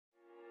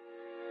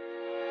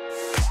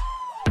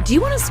Do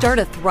you want to start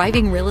a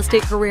thriving real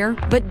estate career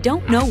but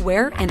don't know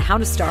where and how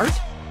to start?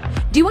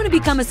 Do you want to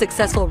become a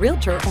successful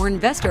realtor or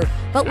investor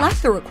but lack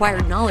the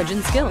required knowledge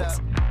and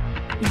skills?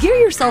 Gear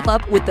yourself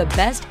up with the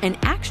best and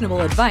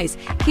actionable advice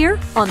here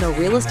on the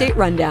Real Estate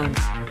Rundown.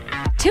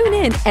 Tune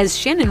in as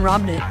Shannon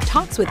Robnett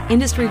talks with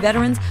industry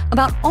veterans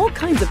about all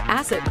kinds of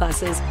asset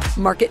classes,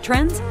 market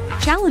trends,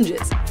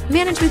 challenges,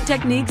 management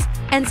techniques,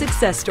 and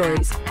success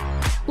stories.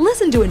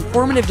 Listen to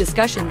informative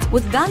discussions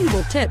with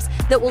valuable tips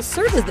that will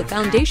serve as the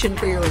foundation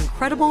for your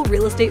incredible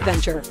real estate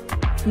venture.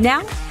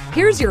 Now,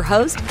 here's your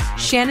host,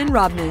 Shannon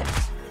Robnett.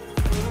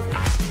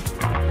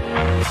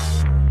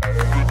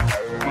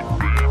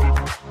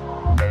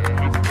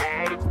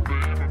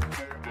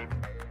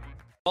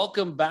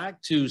 Welcome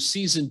back to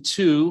season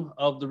 2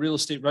 of the Real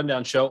Estate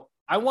Rundown Show.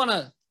 I want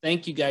to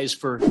thank you guys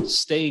for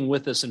staying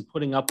with us and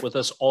putting up with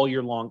us all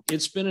year long.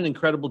 It's been an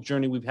incredible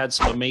journey. We've had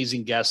some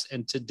amazing guests,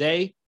 and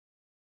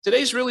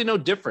today's really no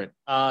different.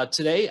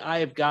 Today, I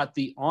have got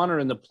the honor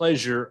and the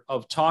pleasure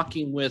of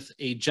talking with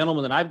a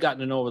gentleman that I've gotten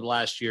to know over the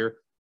last year,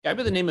 a guy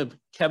by the name of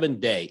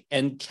Kevin Day.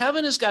 And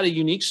Kevin has got a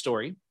unique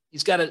story.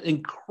 He's got an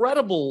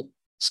incredible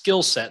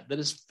skill set that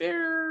is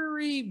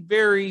very,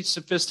 very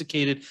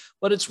sophisticated,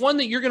 but it's one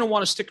that you're going to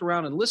want to stick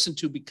around and listen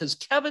to because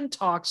Kevin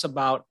talks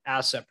about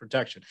asset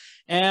protection.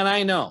 And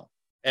I know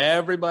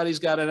everybody's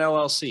got an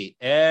LLC,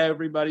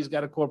 everybody's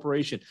got a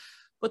corporation,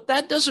 but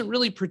that doesn't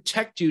really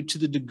protect you to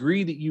the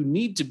degree that you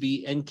need to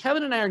be. And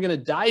Kevin and I are going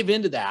to dive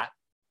into that,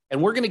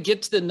 and we're going to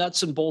get to the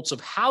nuts and bolts of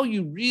how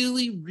you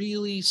really,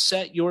 really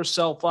set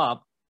yourself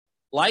up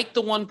like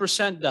the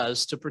 1%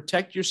 does to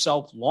protect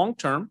yourself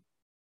long-term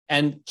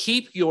and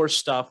keep your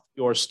stuff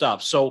your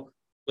stuff. So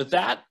with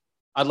that,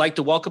 I'd like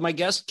to welcome my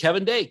guest,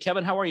 Kevin Day.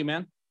 Kevin, how are you,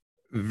 man?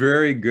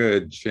 Very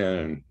good,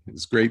 Shannon.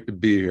 It's great to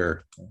be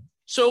here.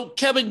 So,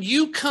 Kevin,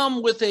 you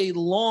come with a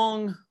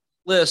long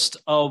list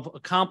of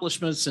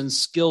accomplishments and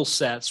skill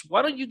sets.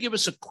 Why don't you give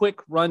us a quick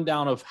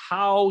rundown of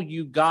how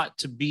you got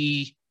to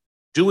be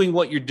doing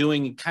what you're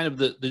doing and kind of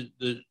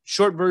the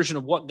short version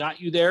of what got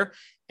you there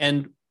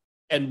and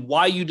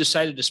why you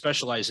decided to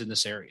specialize in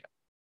this area?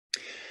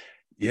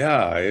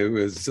 Yeah, it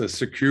was a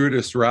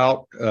circuitous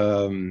route.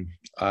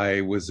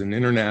 I was an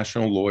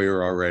international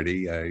lawyer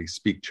already. I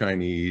speak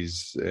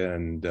Chinese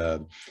and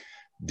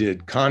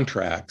did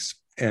contracts.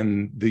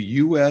 And the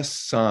U.S.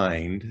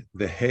 signed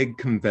the Hague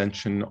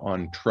Convention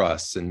on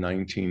Trusts in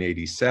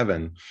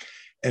 1987,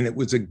 and it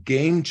was a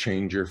game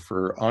changer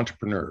for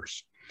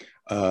entrepreneurs.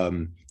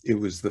 It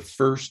was the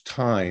first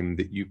time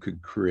that you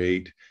could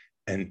create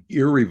an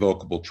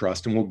irrevocable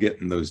trust, and we'll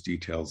get in those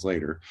details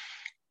later,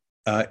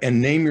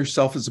 and name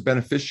yourself as a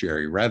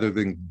beneficiary rather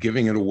than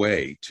giving it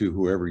away to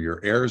whoever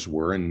your heirs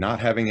were and not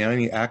having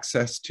any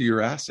access to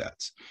your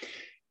assets.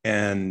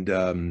 And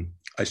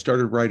I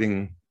started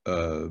writing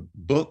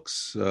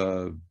books,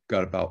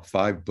 got about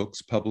 5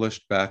 books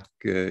published back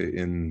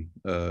in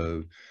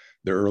the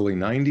early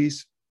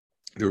 90s.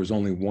 There was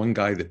only one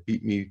guy that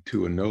beat me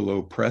to a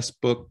no-low press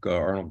book,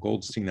 Arnold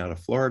Goldstein out of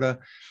Florida.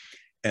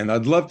 And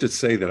I'd love to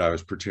say that I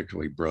was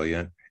particularly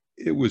brilliant.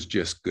 It was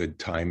just good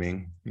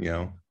timing,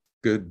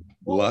 good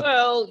luck.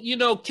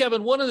 Well,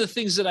 Kevin, one of the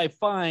things that I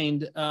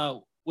find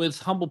with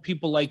humble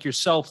people like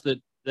yourself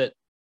that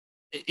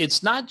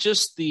it's not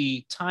just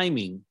the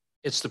timing,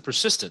 it's the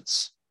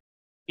persistence.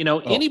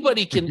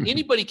 Anybody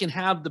can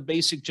have the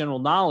basic general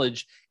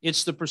knowledge.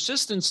 It's the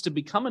persistence to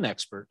become an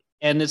expert,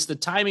 and it's the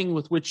timing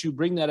with which you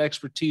bring that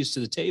expertise to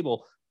the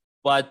table.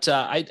 But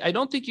I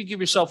don't think you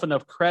give yourself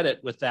enough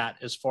credit with that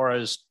as far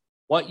as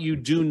what you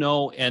do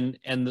know and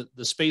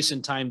the space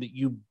and time that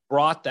you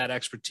brought that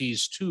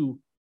expertise to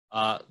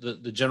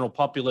the general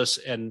populace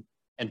and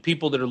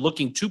people that are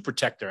looking to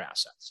protect their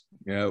assets.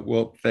 Yeah,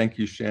 well, thank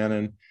you,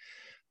 Shannon.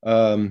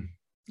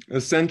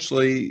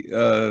 Essentially,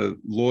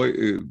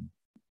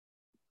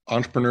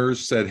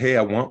 entrepreneurs said, hey,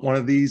 I want one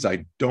of these.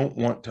 I don't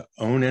want to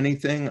own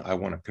anything. I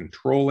want to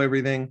control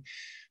everything.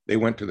 They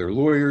went to their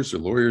lawyers.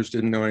 Their lawyers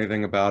didn't know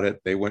anything about it.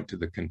 They went to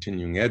the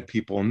continuing ed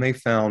people, and they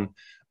found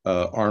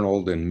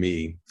Arnold and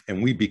me,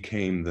 and we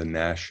became the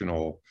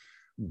national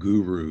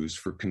gurus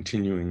for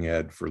continuing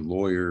ed for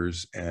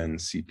lawyers and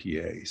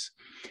CPAs,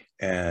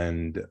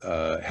 and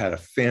had a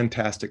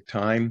fantastic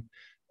time,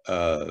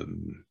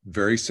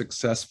 very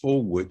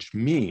successful, which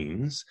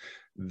means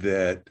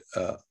that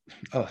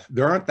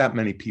there aren't that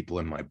many people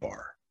in my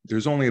bar.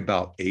 There's only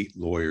about 8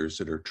 lawyers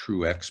that are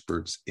true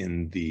experts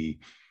in the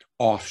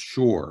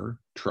offshore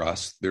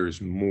trust.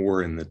 There's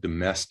more in the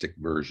domestic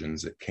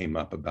versions that came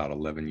up about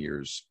 11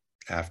 years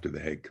after the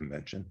Hague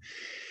Convention.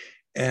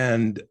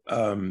 And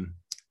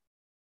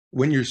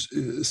when you're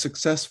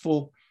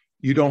successful,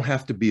 you don't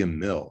have to be a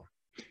mill.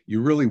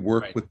 You really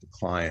work with the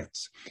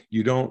clients.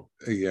 You don't,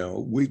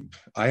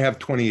 I have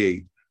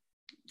 28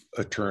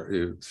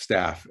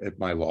 staff at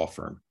my law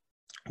firm.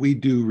 We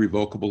do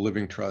revocable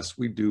living trusts.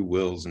 We do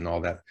wills and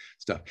all that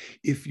stuff.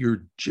 If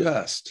you're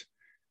just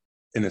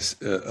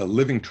a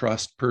living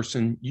trust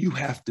person, you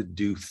have to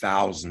do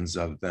thousands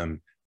of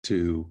them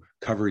to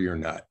cover your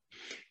nut.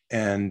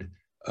 And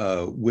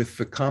with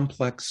the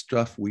complex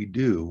stuff we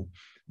do,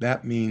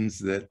 that means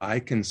that I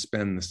can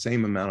spend the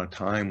same amount of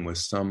time with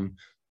some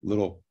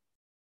little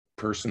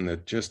person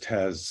that just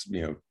has,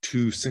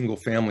 2 single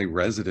family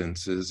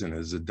residences and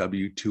is a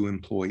W-2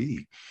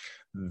 employee.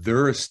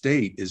 Their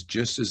estate is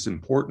just as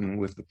important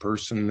with the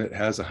person that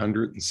has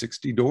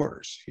 160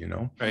 doors,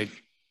 Right.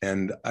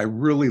 And I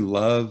really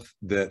love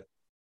that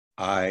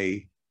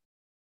I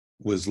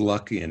was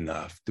lucky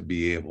enough to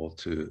be able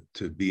to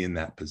be in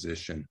that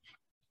position.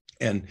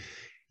 And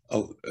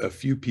a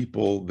few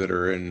people that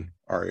are in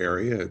our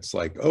area, it's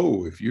like,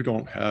 oh, if you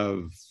don't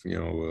have, a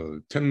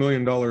 $10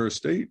 million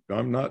estate,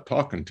 I'm not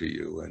talking to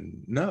you.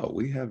 And no,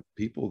 we have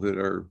people that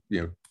are,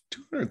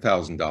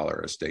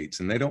 $200,000 estates,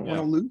 and they don't want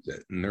to lose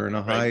it. And they're in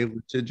a high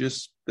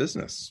litigious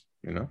business,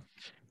 and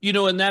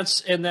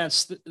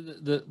that's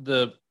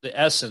the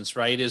essence,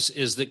 right?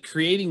 Is that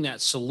creating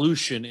that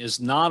solution is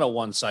not a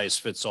one size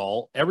fits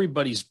all.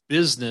 Everybody's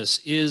business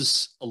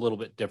is a little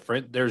bit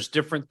different. There's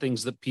different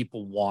things that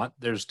people want.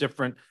 There's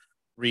different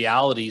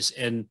realities.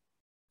 And,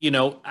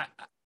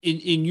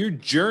 in your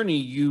journey,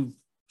 you've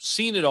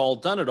seen it all,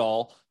 done it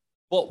all.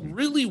 But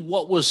really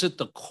what was at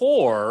the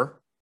core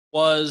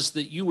was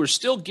that you were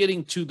still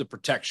getting to the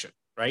protection,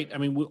 right? I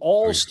mean, we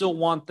all still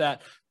want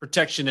that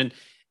protection.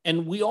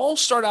 And we all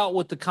start out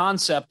with the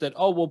concept that,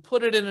 we'll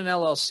put it in an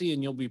LLC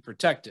and you'll be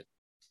protected.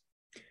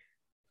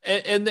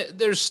 And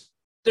there's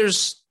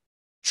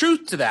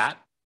truth to that,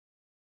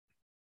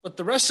 but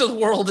the rest of the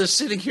world is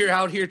sitting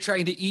out here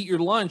trying to eat your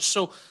lunch.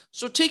 So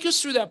take us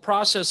through that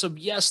process of,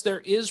 yes, there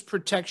is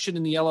protection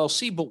in the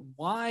LLC, but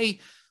why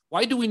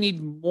do we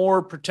need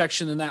more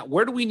protection than that?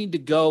 Where do we need to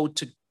go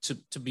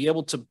to be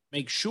able to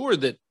make sure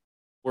that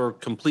we're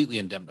completely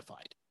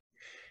indemnified?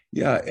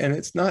 Yeah. And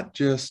it's not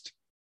just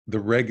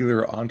the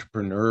regular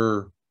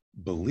entrepreneur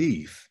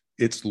belief,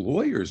 it's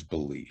lawyers'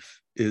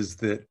 belief is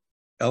that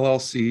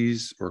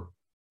LLCs or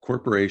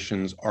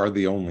corporations are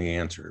the only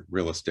answer.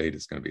 Real estate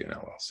is going to be an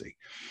LLC.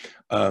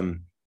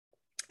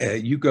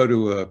 You go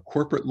to a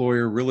corporate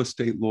lawyer, real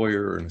estate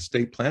lawyer, or an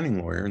estate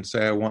planning lawyer and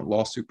say, I want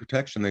lawsuit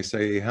protection. They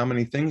say, how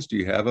many things do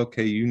you have?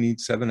 Okay, you need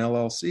 7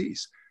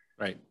 LLCs.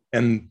 Right.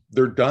 And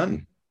they're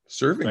done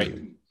serving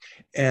you.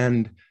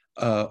 And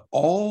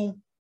all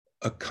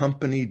a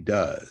company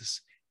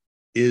does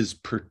is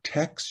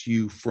protects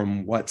you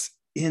from what's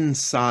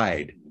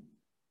inside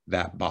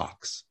that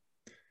box.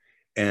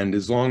 And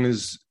as long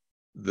as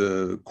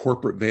the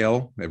corporate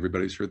veil,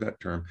 everybody's heard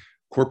that term,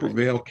 corporate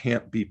veil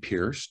can't be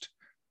pierced.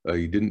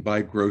 You didn't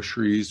buy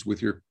groceries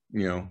with your,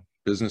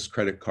 business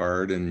credit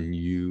card and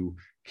you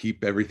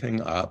keep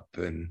everything up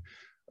and,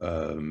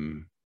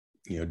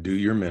 do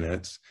your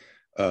minutes.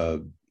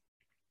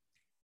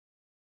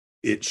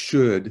 It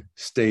should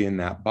stay in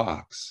that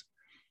box.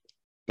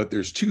 But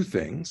there's 2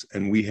 things,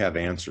 and we have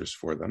answers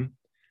for them.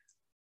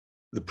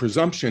 The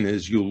presumption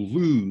is you'll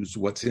lose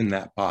what's in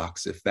that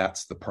box if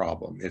that's the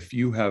problem. If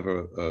you have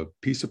a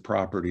piece of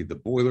property, the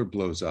boiler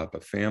blows up,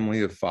 a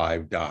family of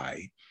 5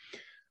 die,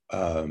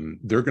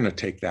 they're going to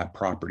take that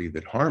property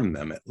that harmed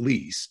them at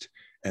least,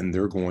 and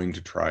they're going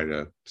to try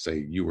to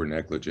say you were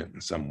negligent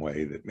in some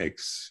way that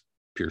makes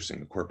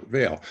piercing the corporate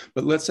veil.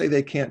 But let's say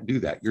they can't do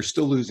that. You're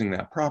still losing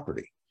that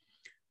property.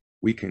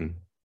 We can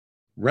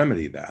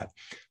remedy that.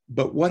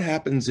 But what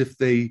happens if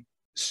they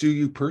sue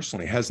you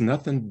personally? It has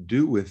nothing to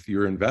do with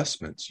your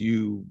investments.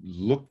 You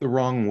look the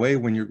wrong way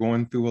when you're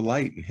going through a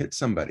light and hit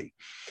somebody.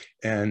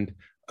 And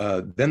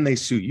then they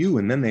sue you,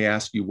 and then they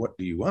ask you, what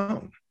do you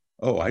own?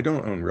 Oh, I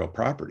don't own real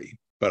property,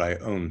 but I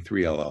own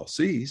 3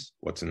 LLCs.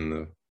 What's in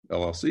the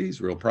LLCs?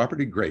 Real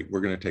property? Great.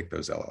 We're going to take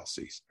those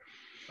LLCs.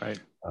 Right.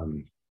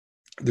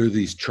 There are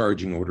these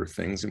charging order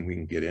things, and we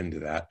can get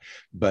into that.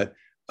 But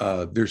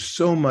there's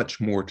so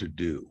much more to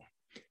do.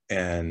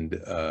 And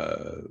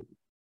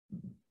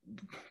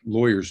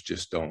lawyers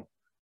just don't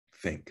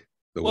think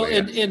the way.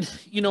 And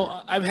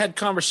I've had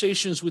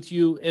conversations with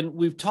you, and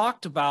we've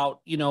talked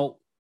about,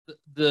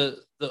 the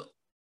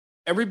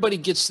everybody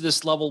gets to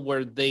this level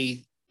where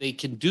they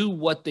can do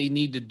what they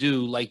need to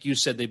do. Like you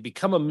said, they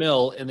become a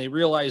mill, and they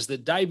realize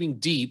that diving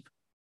deep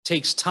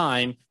takes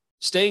time.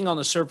 Staying on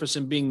the surface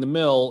and being the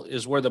mill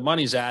is where the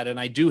money's at. And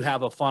I do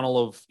have a funnel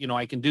of,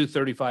 I can do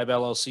 35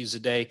 LLCs a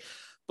day.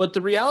 But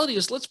the reality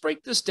is, let's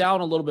break this down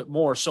a little bit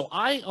more. So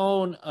I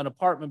own an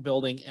apartment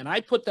building, and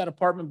I put that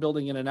apartment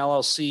building in an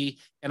LLC,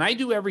 and I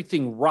do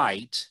everything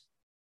right.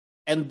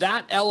 And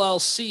that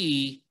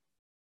LLC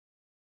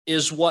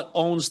is what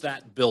owns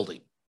that building.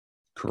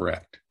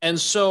 Correct. And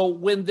so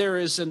when there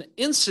is an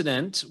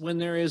incident, when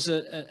there is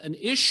an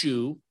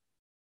issue,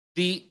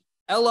 the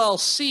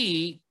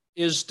LLC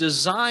is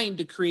designed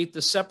to create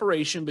the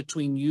separation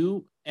between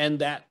you and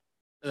that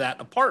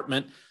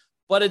apartment.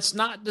 But it's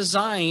not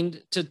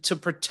designed to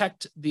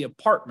protect the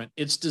apartment.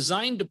 It's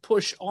designed to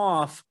push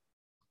off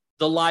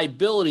the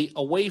liability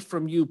away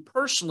from you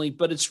personally.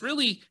 But it's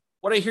really,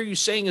 what I hear you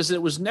saying is that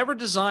it was never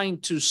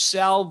designed to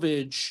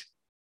salvage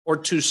or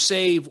to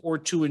save or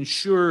to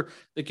ensure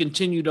the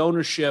continued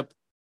ownership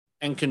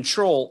and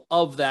control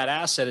of that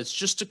asset. It's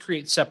just to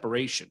create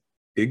separation.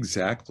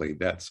 Exactly.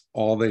 That's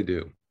all they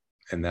do.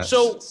 And that's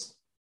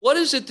What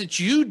is it that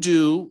you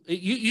do?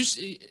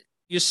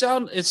 You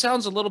sound, it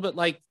sounds a little bit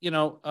like,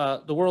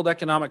 the World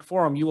Economic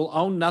Forum. You will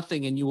own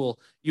nothing and you will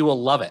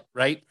love it.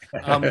 Right.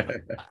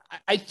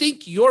 I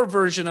think your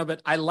version of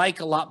it, I like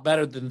a lot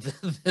better than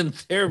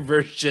their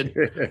version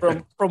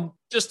from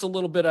just a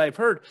little bit I've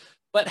heard.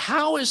 But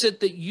how is it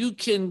that you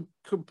can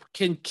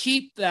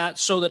keep that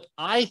so that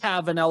I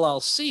have an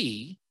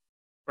LLC,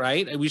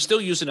 right? And we still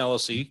use an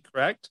LLC,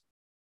 correct?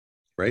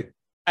 Right.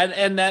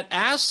 And that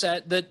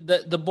asset that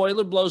the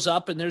boiler blows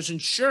up and there's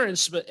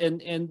insurance, but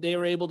and they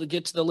are able to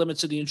get to the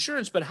limits of the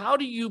insurance. But how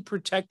do you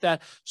protect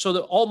that so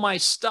that all my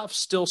stuff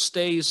still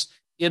stays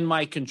in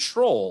my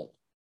control?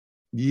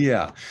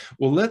 Yeah.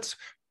 Well, let's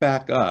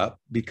back up,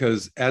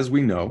 because as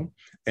we know,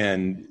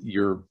 and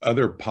your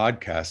other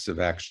podcasts have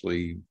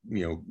actually,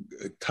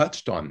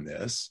 touched on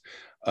this,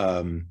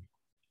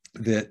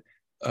 that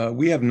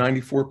we have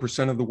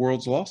 94% of the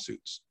world's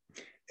lawsuits.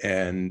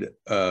 And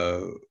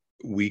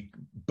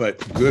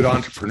but good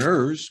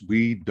entrepreneurs,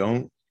 we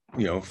don't,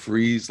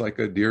 freeze like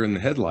a deer in the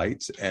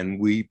headlights, and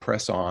we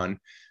press on.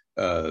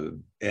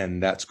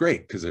 And that's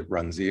great because it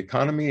runs the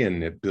economy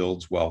and it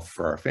builds wealth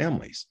for our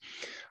families.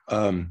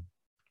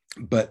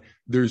 But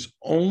there's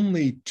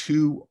only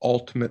two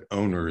ultimate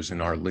owners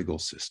in our legal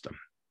system,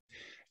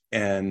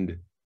 and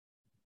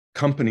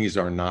companies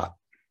are not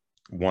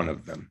one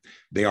of them.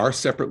 They are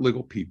separate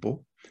legal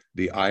people.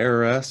 The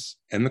IRS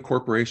and the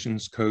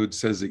Corporations Code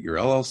says that your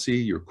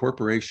LLC, your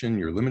corporation,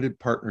 your limited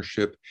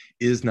partnership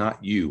is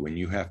not you, and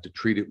you have to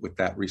treat it with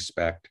that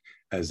respect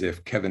as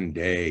if Kevin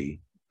Day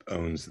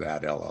owns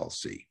that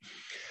LLC.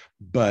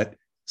 But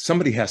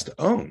somebody has to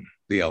own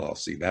the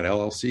LLC. That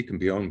LLC can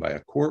be owned by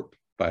a corp,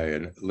 by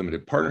a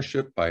limited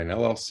partnership, by an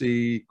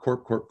LLC,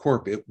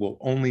 corp. It will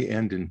only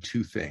end in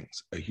two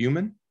things: a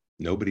human,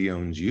 nobody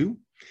owns you,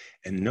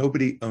 and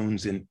nobody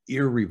owns an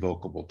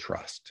irrevocable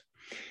trust.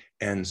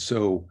 And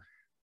so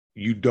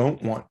you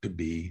don't want to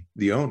be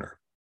the owner.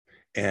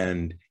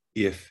 And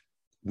if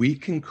we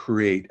can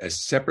create a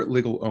separate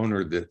legal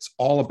owner that's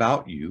all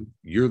about you,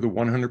 you're the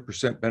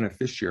 100%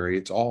 beneficiary,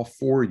 it's all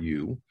for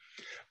you.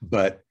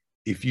 But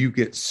if you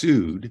get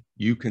sued,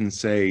 you can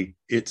say,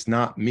 it's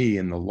not me,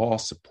 and the law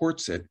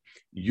supports it.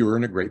 You're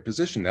in a great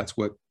position. That's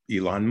what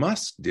Elon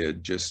Musk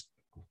did just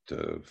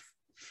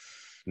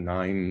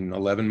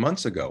 11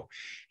 months ago.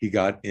 He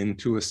got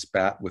into a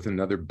spat with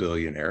another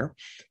billionaire.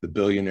 The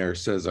billionaire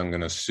says, I'm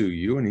going to sue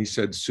you. And he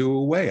said, sue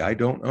away. I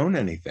don't own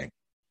anything.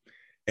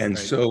 And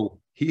so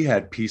he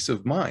had peace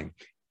of mind.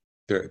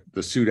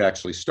 The suit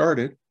actually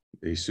started.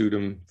 They sued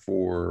him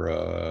for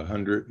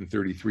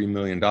 $133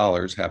 million,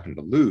 happened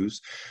to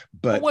lose.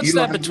 But what's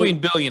that between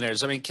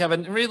billionaires? I mean,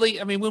 Kevin, really,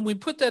 when we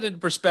put that into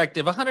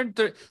perspective,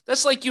 130,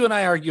 that's like you and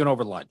I arguing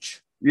over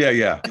lunch.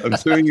 Yeah. I'm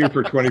suing you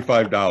for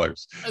 $25.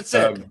 That's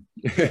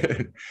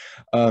it.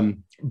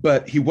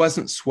 But he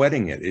wasn't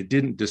sweating it. It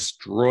didn't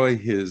destroy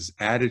his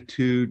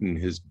attitude and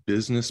his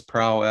business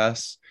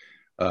prowess,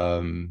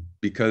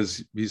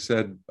 because he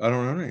said, I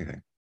don't own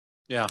anything.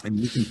 Yeah. And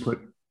you can put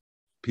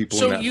people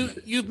so in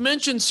that. You've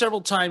mentioned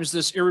several times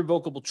this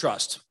irrevocable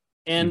trust.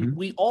 And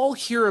we all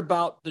hear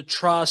about the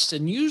trust,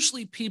 and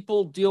usually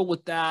people deal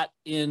with that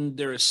in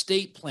their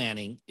estate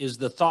planning is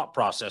the thought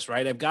process,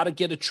 right? I've got to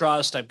get a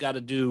trust. I've got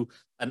to do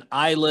an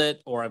ILIT,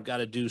 or I've got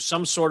to do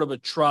some sort of a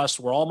trust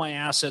where all my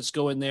assets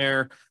go in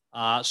there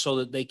so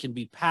that they can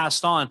be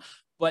passed on.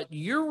 But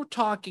you're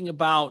talking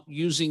about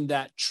using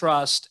that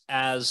trust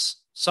as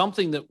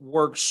something that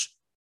works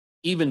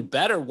even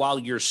better while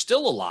you're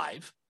still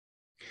alive,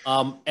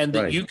 and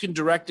that you can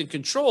direct and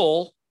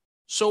control.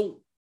 So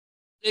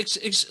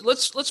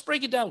let's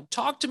break it down.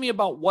 Talk to me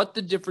about what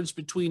the difference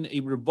between a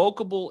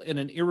revocable and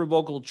an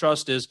irrevocable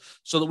trust is,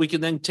 so that we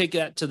can then take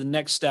that to the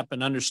next step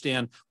and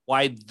understand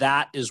why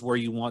that is where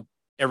you want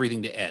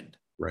everything to end.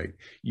 Right.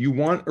 You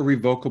want a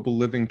revocable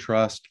living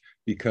trust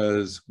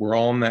because we're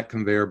all in that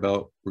conveyor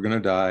belt. We're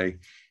going to die.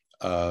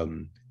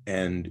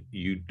 And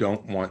you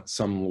don't want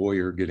some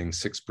lawyer getting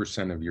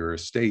 6% of your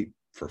estate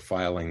for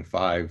filing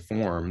 5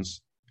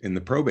 forms in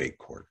the probate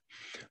court.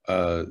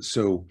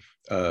 So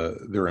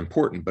they're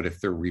important, but if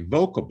they're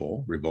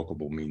revocable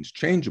means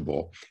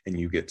changeable, and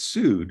you get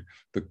sued,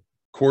 the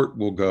court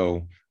will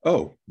go,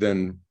 oh,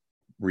 then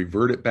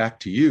revert it back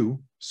to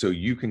you so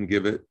you can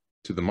give it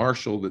to the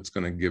marshal that's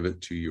going to give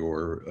it to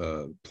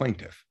your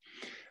plaintiff.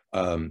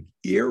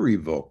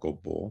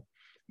 Irrevocable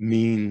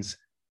means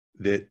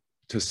that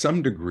to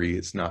some degree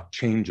it's not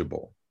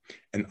changeable.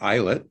 An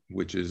ILIT,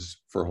 which is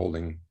for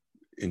holding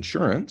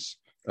insurance,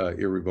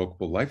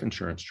 irrevocable life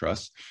insurance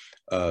trusts,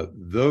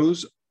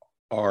 those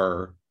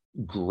are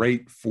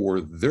great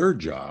for their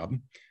job.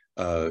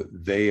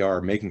 They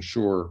are making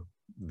sure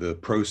the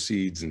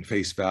proceeds and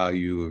face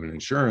value of an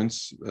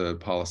insurance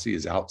policy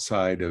is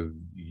outside of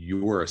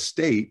your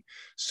estate,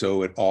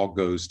 so it all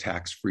goes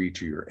tax-free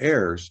to your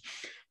heirs.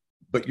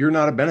 But you're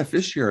not a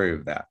beneficiary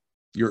of that.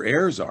 Your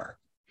heirs are.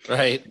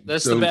 Right.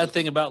 That's the bad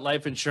thing about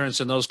life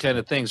insurance and those kind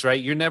of things,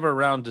 right? You're never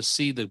around to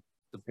see the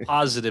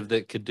positive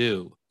that could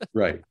do.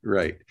 Right.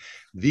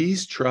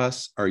 These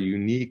trusts are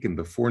unique, and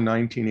before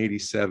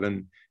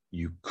 1987,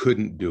 you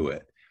couldn't do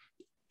it.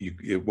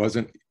 it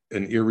wasn't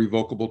an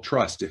irrevocable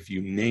trust. If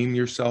you name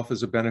yourself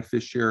as a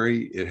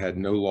beneficiary, it had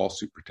no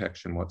lawsuit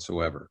protection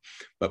whatsoever.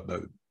 But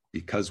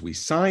because we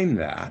signed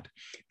that,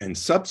 and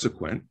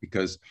subsequent,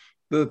 because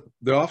the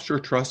offshore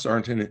trusts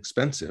aren't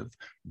inexpensive,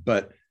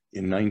 but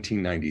in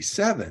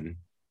 1997,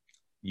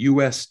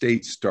 US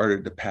states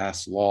started to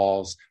pass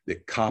laws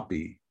that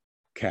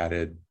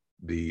copycatted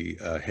the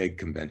Hague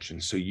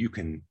Convention. So you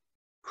can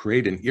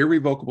create an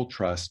irrevocable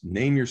trust,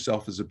 name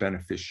yourself as a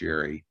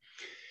beneficiary.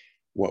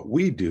 What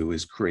we do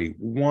is create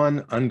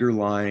one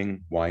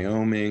underlying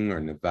Wyoming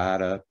or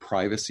Nevada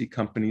privacy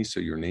company, so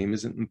your name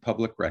isn't in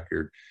public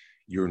record.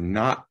 You're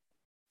not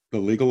the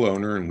legal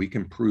owner, and we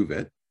can prove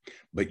it,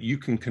 but you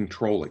can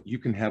control it. You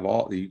can have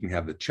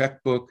the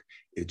checkbook.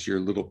 It's your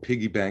little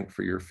piggy bank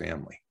for your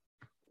family.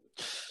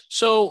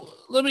 So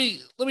let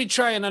me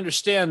try and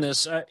understand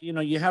this.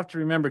 You have to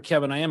remember,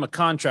 Kevin, I am a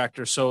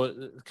contractor,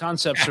 so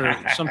concepts are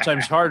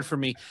sometimes hard for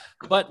me.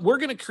 But we're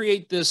going to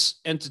create this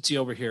entity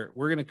over here.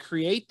 We're going to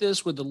create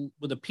this with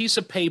a piece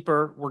of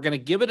paper. We're going to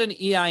give it an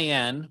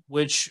EIN,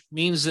 which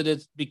means that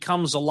it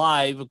becomes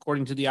alive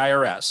according to the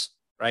IRS,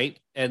 right?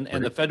 And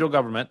the federal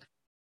government.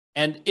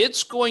 And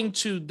it's going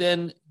to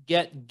then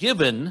get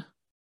given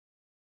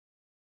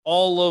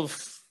all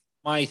of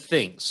my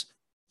things.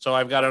 So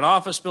I've got an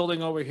office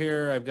building over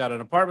here. I've got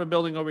an apartment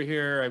building over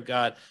here. I've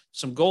got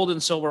some gold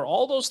and silver.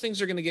 All those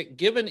things are going to get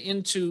given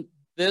into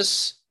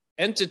this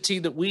entity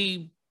that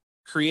we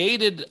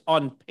created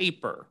on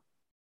paper.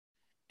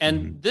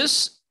 And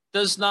this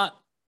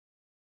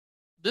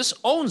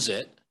owns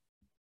it,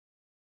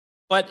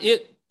 but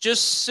it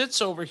just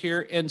sits over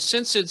here. And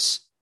since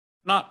it's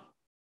not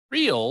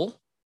real,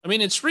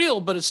 it's real,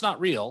 but it's not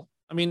real.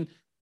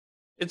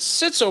 It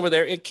sits over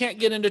there. It can't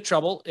get into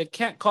trouble. It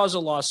can't cause a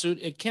lawsuit.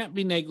 It can't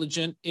be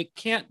negligent. It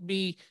can't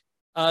be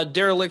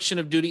dereliction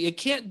of duty. It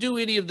can't do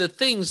any of the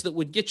things that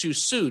would get you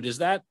sued. Is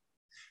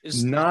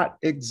not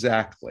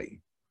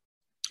exactly.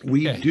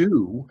 We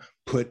do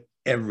put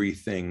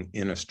everything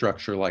in a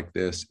structure like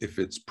this if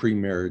it's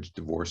pre-marriage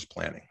divorce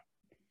planning,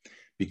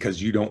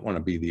 because you don't want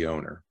to be the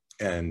owner,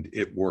 and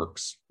it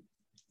works.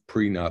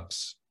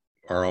 Prenups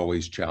are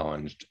always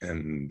challenged,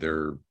 and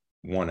they're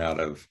 1 out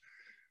of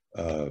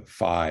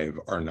 5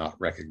 are not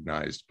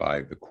recognized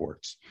by the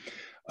courts.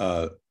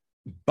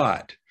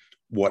 But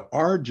what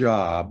our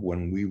job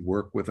when we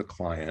work with a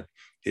client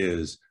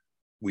is,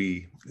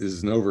 this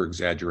is an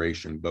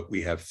over-exaggeration, but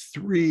we have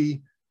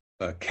 3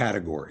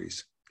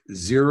 categories: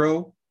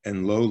 zero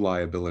and low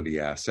liability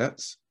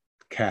assets,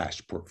 cash,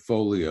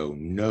 portfolio,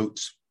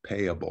 notes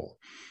payable,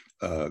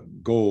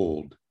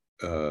 gold,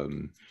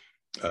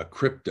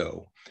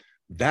 crypto.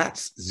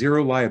 That's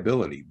zero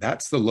liability.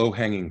 That's the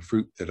low-hanging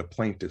fruit that a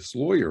plaintiff's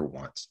lawyer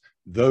wants.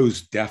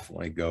 Those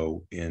definitely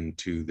go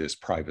into this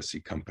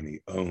privacy company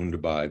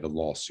owned by the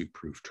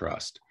lawsuit-proof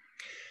trust.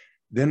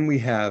 Then we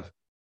have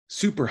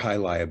super high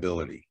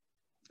liability,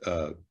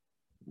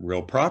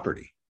 real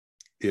property.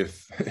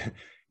 If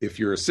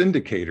you're a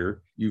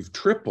syndicator, you've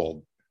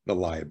tripled the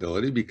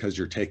liability because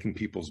you're taking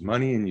people's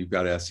money, and you've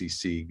got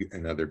SEC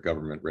and other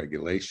government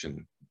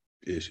regulation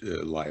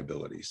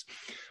liabilities.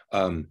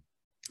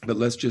 But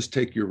let's just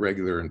take your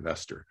regular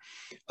investor.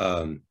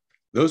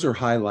 Those are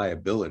high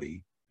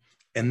liability.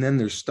 And then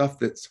there's stuff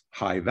that's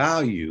high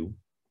value,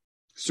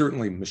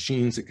 certainly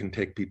machines that can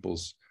take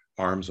people's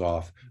arms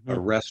off, a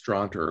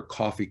restaurant or a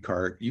coffee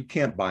cart. You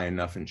can't buy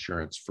enough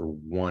insurance for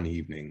one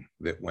evening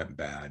that went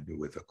bad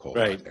with a cold.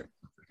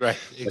 Right,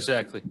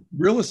 exactly.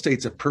 Real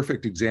estate's a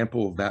perfect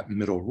example of that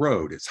middle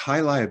road. It's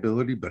high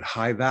liability, but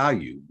high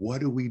value.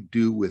 What do we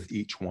do with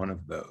each one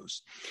of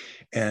those?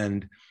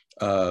 And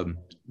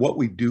what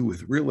we do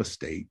with real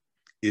estate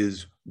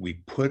is we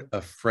put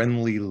a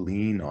friendly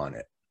lien on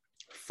it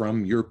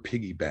from your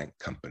piggy bank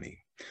company.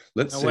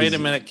 Wait a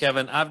minute,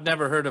 Kevin. I've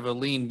never heard of a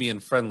lien being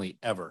friendly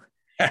ever.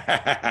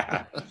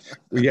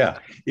 Yeah.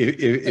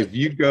 If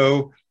you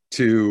go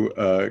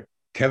to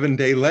Kevin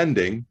Day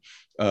Lending,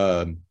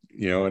 and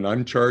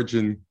I'm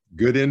charging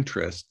good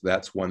interest,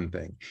 that's one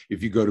thing.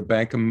 If you go to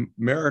Bank of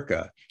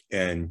America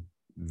and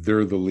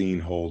they're the lien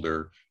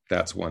holder,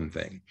 that's one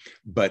thing.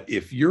 But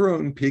if your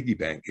own piggy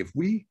bank, if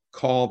we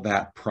call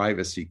that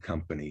privacy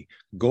company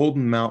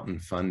Golden Mountain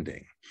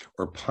Funding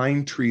or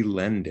Pine Tree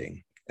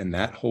Lending, and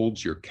that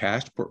holds your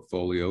cash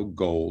portfolio,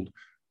 gold,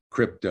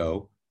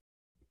 crypto,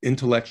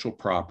 intellectual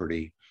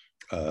property,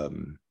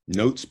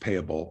 notes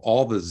payable,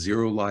 all the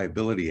zero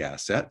liability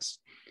assets,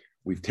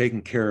 we've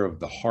taken care of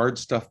the hard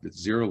stuff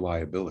that's zero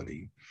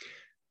liability.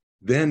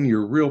 Then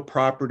your real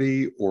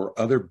property or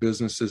other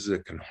businesses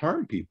that can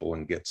harm people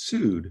and get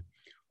sued,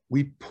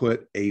 we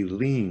put a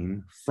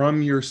lien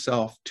from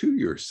yourself to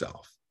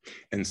yourself.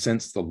 And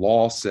since the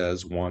law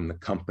says, one, the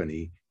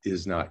company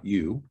is not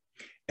you,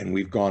 and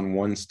we've gone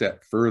one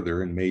step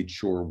further and made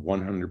sure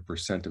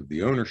 100% of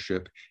the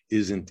ownership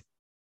isn't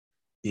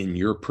in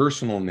your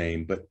personal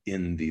name, but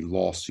in the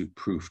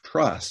lawsuit-proof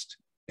trust,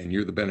 and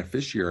you're the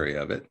beneficiary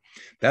of it,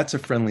 that's a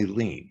friendly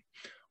lien.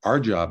 Our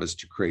job is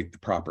to create the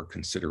proper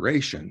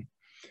consideration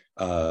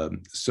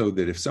so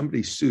that if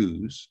somebody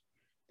sues,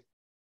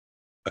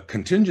 A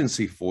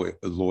contingency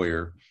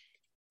lawyer,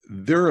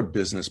 they're a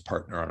business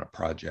partner on a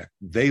project.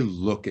 They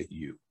look at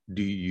you.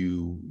 Do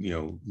you,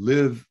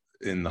 live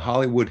in the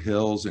Hollywood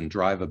Hills and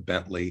drive a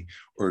Bentley,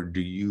 or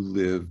do you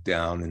live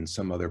down in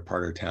some other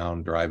part of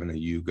town driving a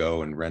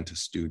Yugo and rent a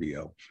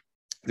studio?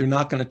 They're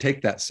not going to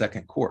take that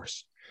second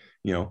course.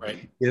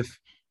 Right. If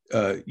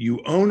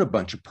you own a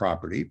bunch of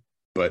property,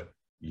 but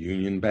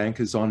Union Bank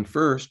is on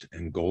first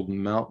and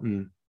Golden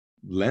Mountain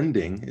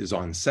Lending is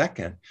on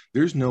second,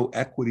 there's no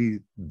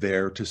equity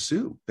there to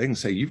sue. They can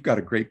say, you've got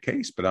a great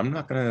case, but I'm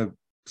not going to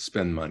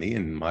spend money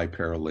and my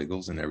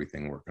paralegals and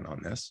everything working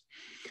on this.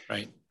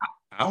 Right.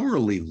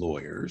 Hourly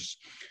lawyers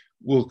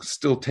will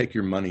still take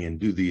your money and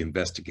do the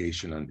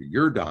investigation under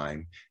your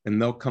dime, and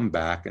they'll come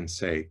back and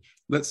say,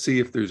 let's see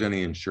if there's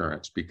any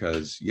insurance,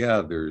 because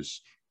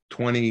there's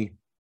 20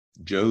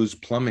 Joe's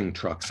plumbing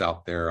trucks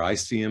out there. I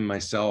see him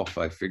myself.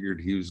 I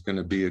figured he was going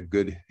to be a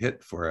good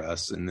hit for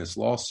us in this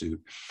lawsuit,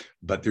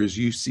 but there's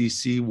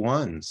UCC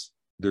ones.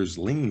 There's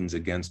liens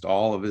against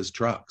all of his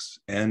trucks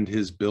and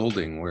his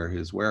building where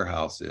his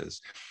warehouse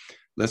is.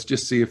 Let's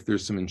just see if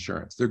there's some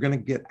insurance. They're going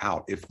to get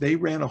out. If they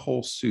ran a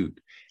whole suit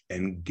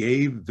and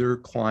gave their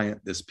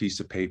client this piece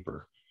of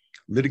paper,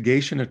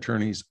 litigation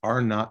attorneys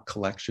are not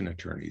collection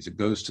attorneys. It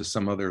goes to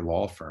some other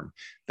law firm.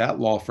 That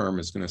law firm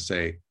is going to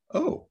say,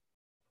 oh,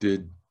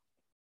 did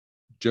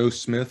Joe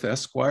Smith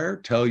Esquire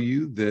tell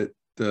you that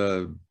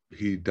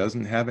he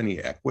doesn't have any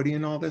equity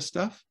in all this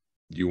stuff?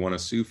 Do you want to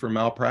sue for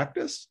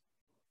malpractice?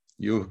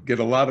 You'll get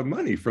a lot of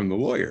money from the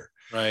lawyer.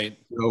 Right.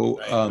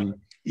 So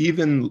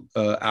even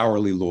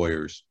hourly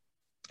lawyers,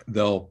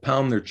 they'll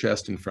pound their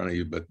chest in front of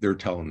you, but they're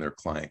telling their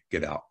client,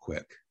 get out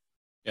quick.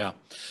 Yeah.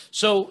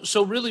 So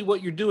really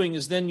what you're doing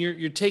is then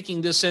you're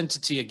taking this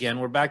entity again.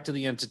 We're back to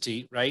the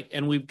entity, right?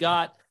 And we've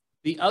got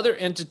the other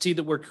entity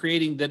that we're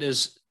creating that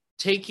is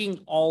taking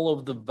all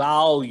of the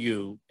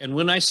value. And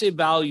when I say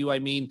value, I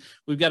mean,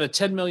 we've got a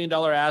 $10 million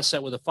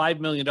asset with a $5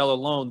 million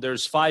loan.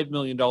 There's $5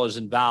 million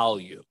in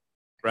value,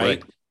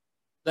 right?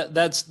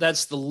 That's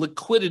the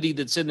liquidity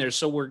that's in there.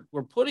 So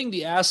we're putting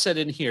the asset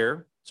in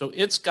here. So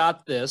it's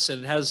got this,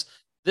 and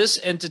this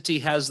entity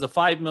has the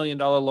 $5 million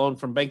loan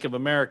from Bank of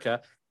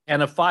America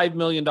and a $5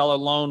 million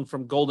loan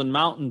from Golden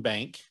Mountain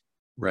Bank.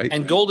 Right.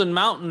 And Golden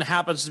Mountain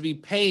happens to be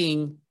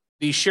paying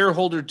the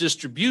shareholder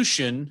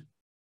distribution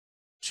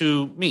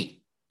to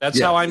me. That's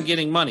how I'm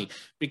getting money,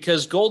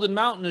 because Golden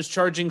Mountain is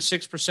charging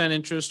 6%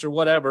 interest or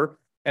whatever.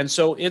 And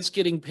so it's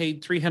getting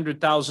paid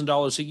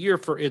 $300,000 a year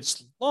for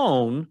its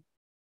loan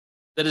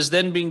that is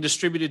then being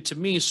distributed to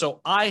me.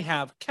 So I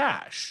have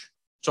cash,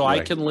 so I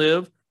can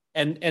live.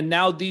 And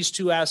now these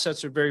two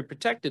assets are very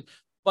protected.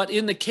 But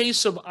in the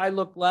case of I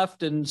look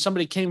left and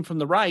somebody came from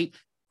the right,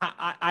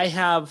 I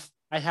have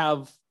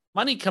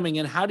money coming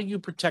in. How do you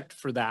protect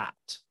for that?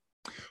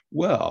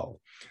 Well,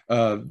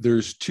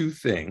 there's two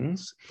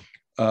things.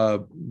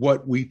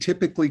 What we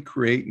typically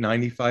create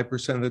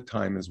 95% of the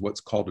time is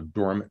what's called a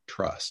dormant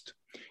trust.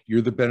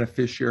 You're the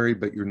beneficiary,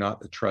 but you're not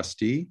the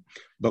trustee.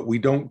 But we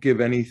don't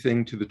give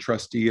anything to the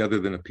trustee other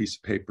than a piece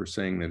of paper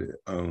saying that it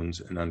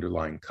owns an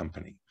underlying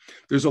company.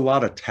 There's a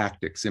lot of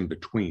tactics in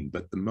between,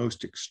 but the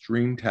most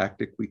extreme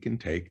tactic we can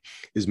take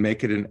is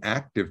make it an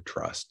active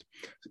trust.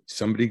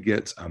 Somebody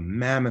gets a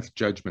mammoth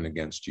judgment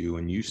against you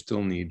and you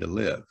still need to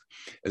live.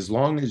 As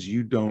long as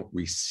you don't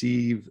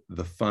receive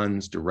the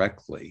funds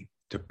directly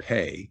to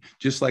pay,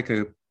 just like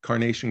a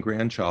Carnation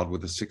grandchild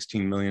with a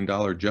 $16 million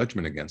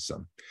judgment against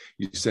them,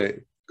 you say,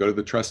 go to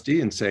the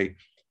trustee and say,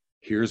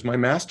 here's my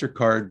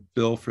MasterCard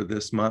bill for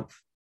this month.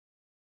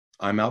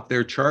 I'm out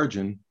there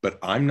charging, but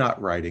I'm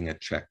not writing a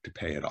check to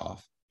pay it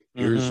off.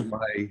 Here's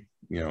my,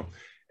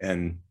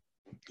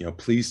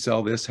 please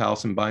sell this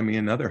house and buy me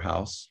another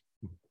house.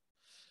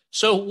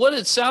 So what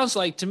it sounds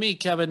like to me,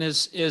 Kevin,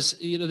 is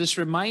this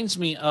reminds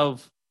me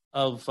of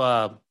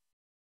the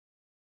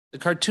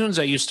cartoons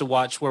I used to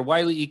watch where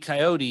Wile E.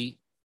 Coyote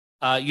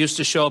used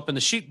to show up and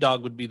the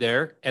sheepdog would be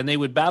there and they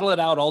would battle it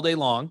out all day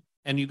long.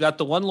 And you've got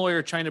the one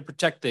lawyer trying to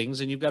protect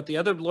things and you've got the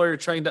other lawyer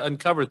trying to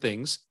uncover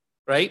things,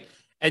 right?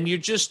 And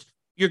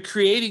you're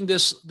creating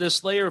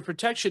this layer of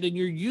protection and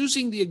you're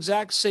using the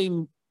exact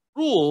same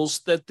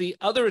rules that the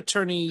other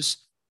attorneys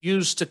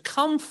use to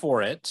come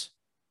for it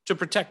to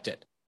protect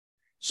it.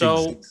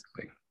 So,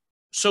 exactly.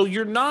 So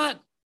you're not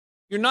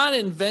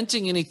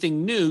inventing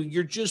anything new.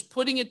 You're just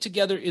putting it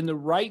together in the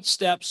right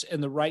steps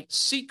and the right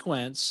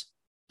sequence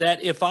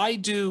that if I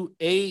do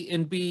A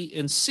and B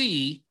and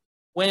C,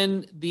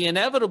 when the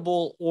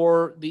inevitable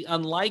or the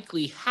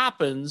unlikely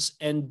happens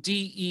and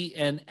D, E,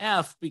 and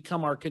F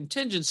become our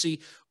contingency,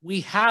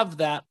 we have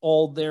that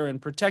all there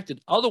and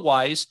protected.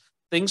 Otherwise,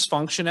 things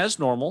function as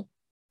normal.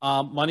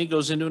 Money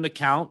goes into an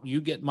account.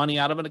 You get money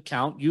out of an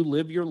account. You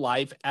live your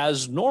life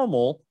as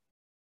normal.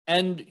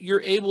 And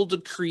you're able to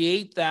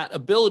create that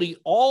ability,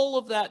 all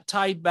of that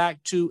tied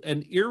back to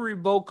an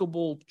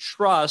irrevocable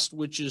trust,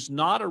 which is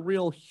not a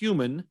real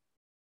human,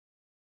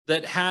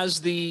 that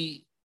has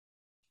the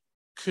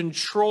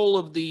control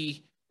of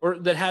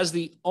that has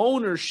the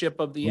ownership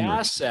of the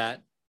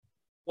asset,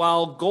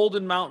 while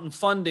Golden Mountain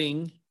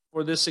Funding,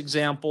 for this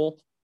example,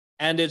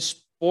 and its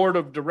board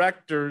of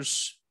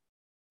directors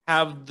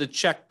have the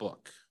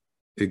checkbook.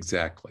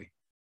 Exactly.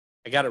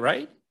 I got it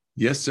right?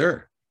 Yes,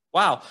 sir.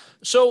 Wow.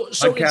 So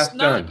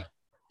Podcast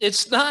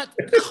it's not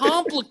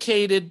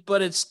complicated,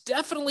 but it's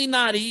definitely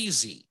not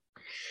easy.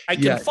 I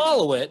can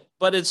follow it,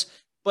 but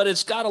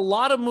it's got a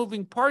lot of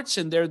moving parts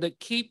in there that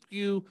keep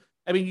you.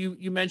 I mean,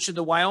 you mentioned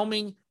the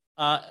Wyoming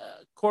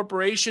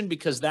corporation,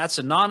 because that's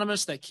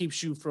anonymous. That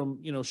keeps you from,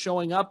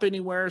 showing up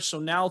anywhere. So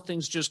now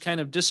things just kind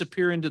of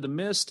disappear into the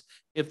mist.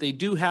 If they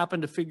do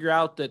happen to figure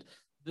out that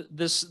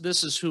this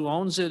is who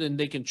owns it and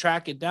they can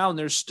track it down,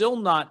 there's still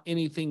not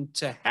anything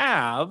to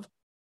have.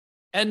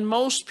 And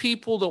most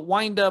people that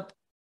wind up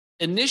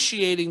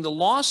initiating the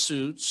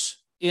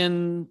lawsuits,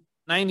 in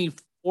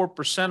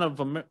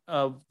 94%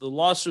 of the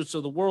lawsuits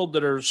of the world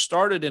that are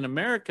started in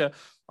America,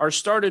 are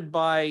started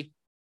by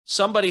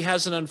somebody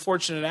has an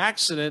unfortunate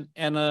accident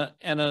and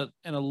a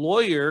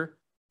lawyer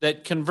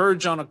that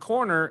converge on a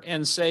corner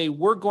and say,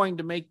 we're going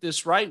to make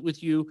this right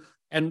with you.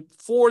 And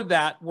for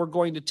that, we're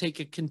going to take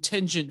a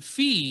contingent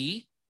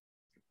fee,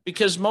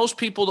 because most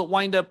people that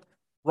wind up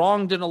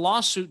wronged in a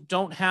lawsuit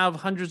don't have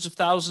hundreds of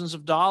thousands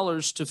of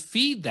dollars to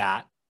feed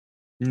that.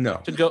 No.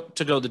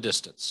 To go the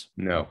distance.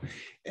 No.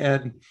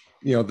 And,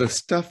 the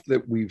stuff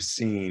that we've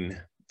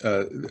seen,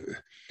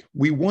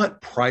 we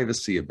want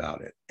privacy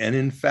about it. And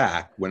in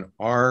fact, when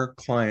our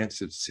clients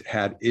have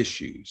had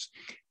issues,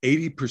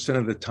 80%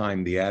 of the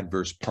time, the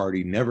adverse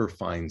party never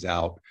finds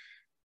out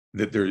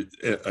that there's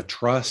a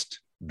trust.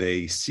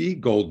 They see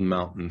Golden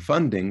Mountain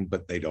funding,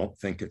 but they don't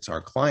think it's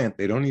our client.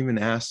 They don't even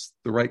ask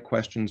the right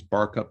questions,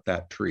 bark up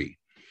that tree.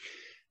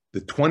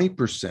 The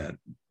 20%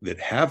 that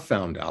have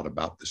found out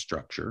about the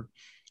structure,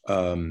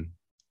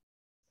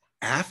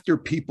 after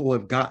people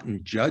have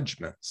gotten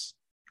judgments,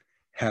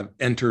 have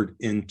entered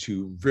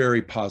into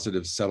very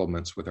positive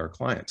settlements with our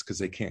clients because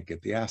they can't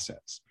get the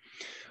assets.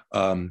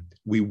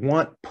 We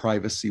want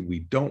privacy. We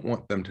don't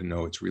want them to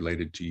know it's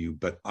related to you,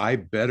 but I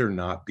better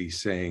not be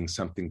saying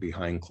something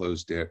behind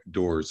closed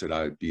doors that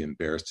I would be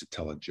embarrassed to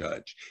tell a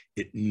judge.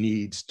 It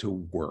needs to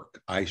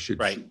work. I should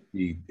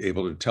be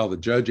able to tell the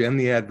judge and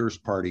the adverse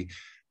party,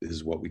 this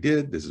is what we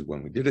did, this is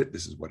when we did it,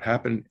 this is what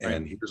happened,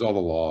 and here's all the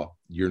law.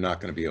 You're not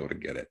going to be able to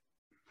get it.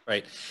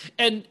 Right.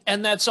 And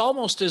that's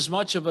almost as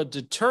much of a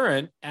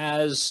deterrent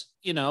as,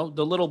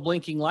 the little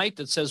blinking light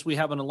that says we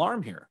have an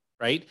alarm here,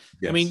 right?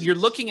 Yes. I mean, you're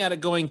looking at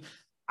it going,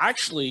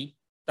 actually,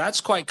 that's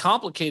quite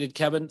complicated,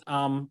 Kevin.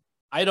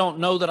 I don't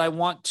know that I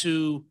want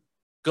to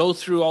go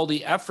through all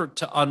the effort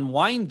to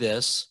unwind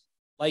this.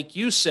 Like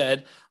you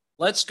said,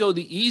 let's go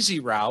the easy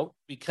route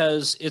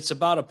because it's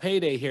about a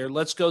payday here.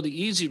 Let's go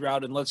the easy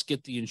route and let's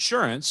get the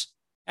insurance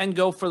and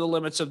go for the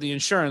limits of the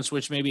insurance,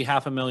 which may be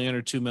 $500,000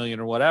 or $2 million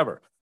or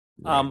whatever.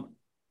 Right.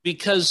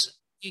 Because,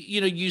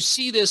 you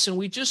see this, and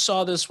we just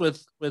saw this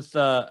with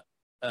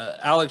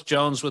Alex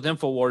Jones with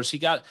InfoWars. He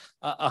got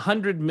a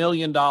 $100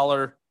 million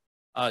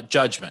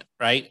judgment,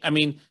 right? I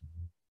mean,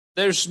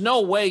 there's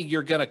no way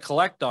you're going to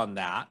collect on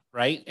that,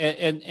 right?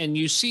 And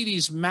you see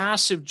these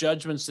massive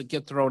judgments that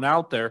get thrown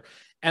out there.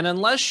 And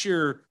unless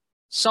you're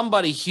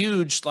somebody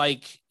huge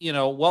like,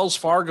 Wells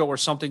Fargo or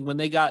something, when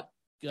they got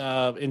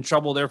in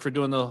trouble there for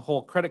doing the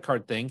whole credit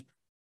card thing,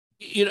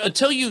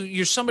 until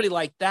you're somebody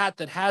like that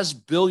has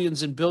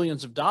billions and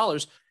billions of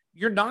dollars,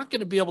 you're not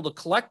going to be able to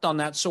collect on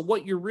that. So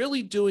what you're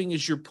really doing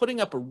is you're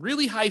putting up a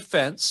really high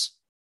fence.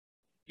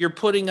 You're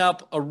putting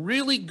up a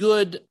really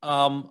good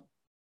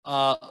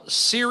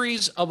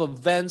series of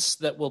events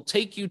that will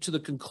take you to the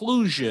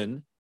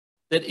conclusion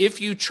that if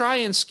you try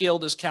and scale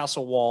this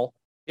castle wall,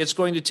 it's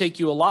going to take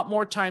you a lot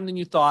more time than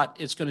you thought.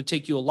 It's going to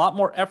take you a lot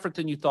more effort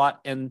than you thought.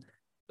 And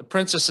the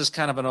princess is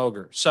kind of an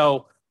ogre.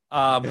 So,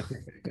 so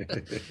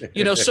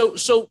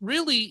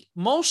really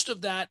most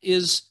of that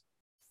is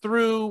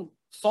through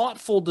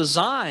thoughtful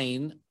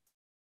design,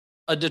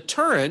 a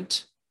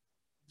deterrent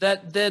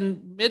that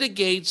then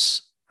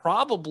mitigates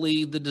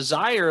probably the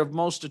desire of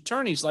most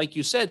attorneys, like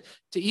you said,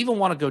 to even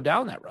want to go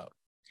down that road.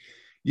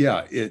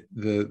 Yeah,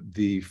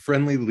 the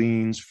friendly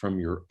liens from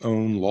your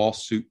own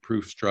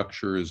lawsuit-proof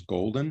structure is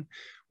golden.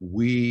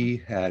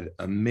 We had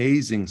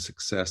amazing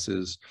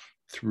successes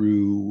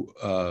through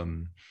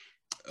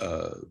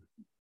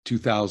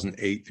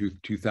 2008 through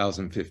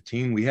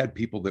 2015. We had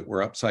people that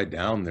were upside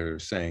down. They're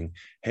saying,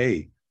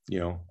 hey,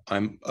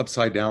 I'm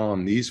upside down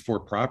on these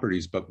 4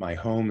 properties, but my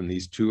home and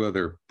these 2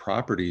 other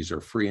properties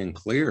are free and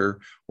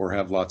clear or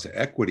have lots of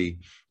equity.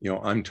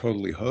 I'm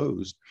totally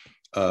hosed.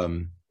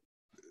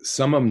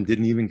 Some of them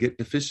didn't even get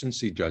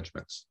deficiency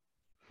judgments.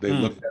 They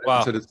looked at it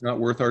and said, it's not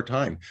worth our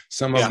time.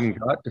 Some of them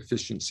got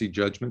deficiency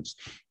judgments.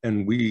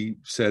 And we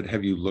said,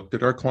 have you looked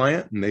at our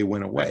client? And they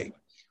went away.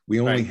 We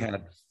only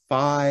had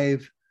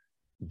 5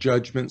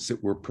 judgments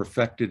that were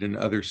perfected in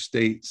other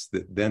states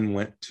that then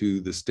went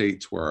to the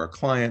states where our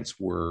clients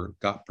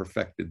got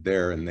perfected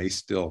there, and they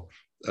still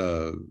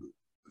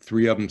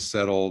 3 of them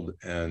settled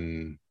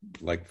and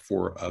like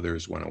 4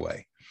 others went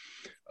away.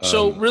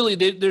 So really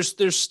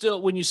there's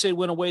still, when you say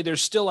went away, they're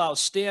still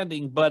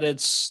outstanding, but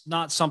it's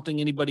not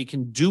something anybody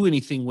can do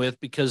anything with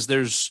because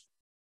there's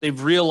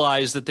they've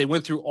realized that they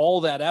went through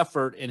all that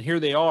effort, and here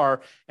they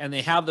are, and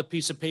they have the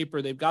piece of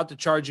paper, they've got the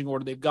charging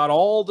order, they've got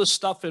all the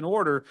stuff in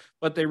order,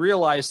 but they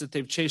realize that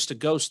they've chased a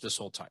ghost this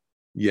whole time.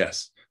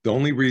 Yes. The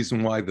only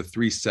reason why the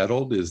 3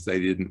 settled is they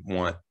didn't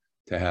want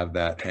to have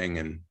that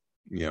hanging,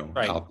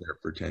 out there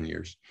for 10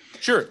 years.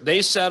 Sure.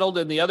 They settled,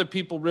 and the other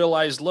people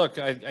realized, look,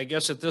 I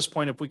guess at this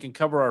point, if we can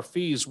cover our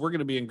fees, we're going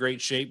to be in great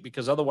shape,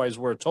 because otherwise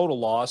we're a total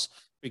loss,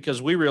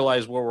 because we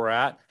realize where we're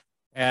at.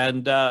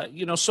 And,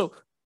 so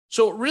it's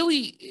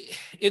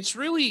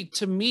really,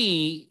 to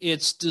me,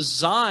 it's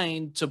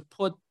designed to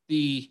put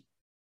the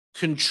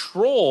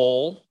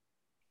control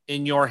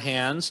in your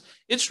hands.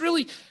 It's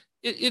really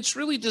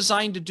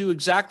designed to do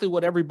exactly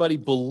what everybody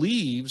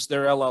believes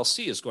their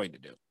LLC is going to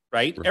do.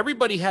 Right?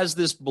 Everybody has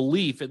this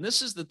belief. And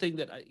this is the thing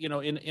that,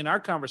 in our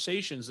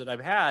conversations that I've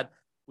had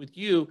with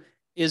you,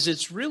 is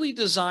it's really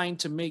designed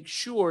to make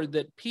sure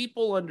that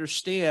people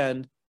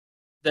understand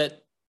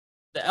that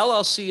the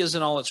LLC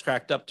isn't all it's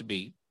cracked up to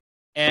be.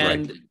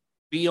 And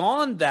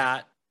beyond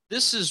that,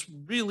 this is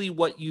really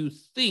what you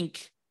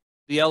think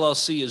the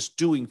LLC is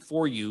doing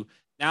for you.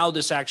 Now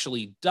this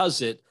actually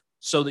does it,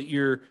 so that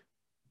you're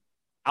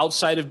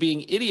outside of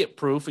being idiot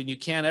proof, and you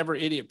can't ever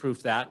idiot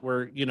proof that,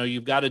 where,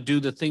 you've got to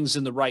do the things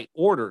in the right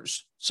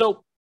orders.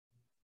 So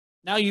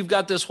now you've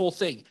got this whole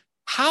thing.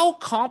 How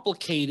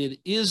complicated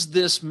is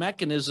this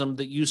mechanism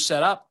that you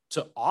set up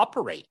to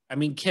operate? I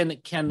mean, can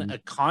a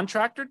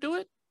contractor do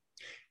it?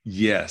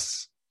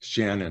 Yes,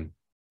 Shannon,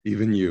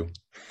 even you.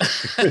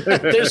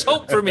 There's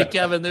hope for me,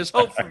 Kevin. There's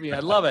hope for me. I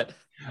love it.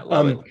 I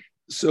love it.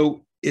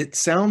 So it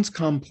sounds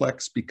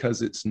complex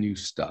because it's new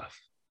stuff.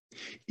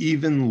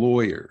 Even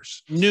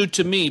lawyers. New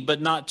to me, but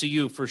not to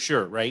you, for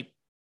sure, right?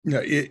 No,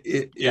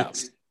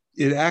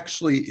 it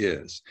actually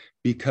is,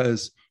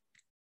 because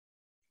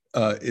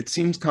it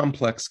seems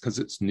complex because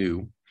it's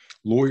new.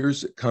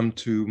 Lawyers that come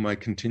to my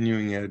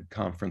continuing ed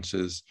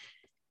conferences,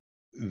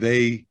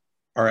 they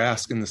are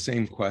asking the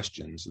same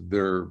questions.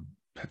 They're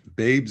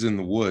babes in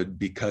the wood,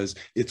 because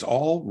it's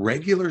all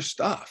regular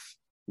stuff.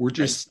 We're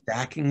just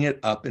stacking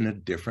it up in a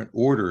different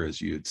order, as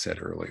you had said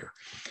earlier.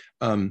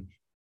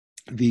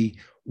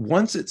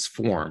 Once it's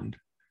formed,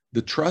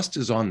 the trust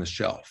is on the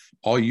shelf.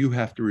 All you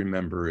have to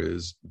remember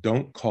is,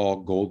 don't call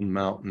Golden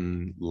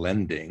Mountain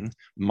Lending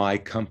my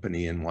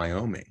company in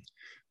Wyoming.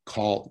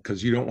 Call,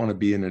 because you don't want to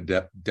be in a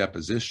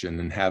deposition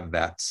and have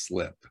that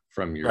slip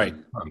from your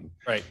tongue.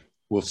 Right.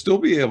 We'll still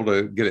be able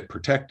to get it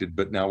protected,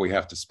 but now we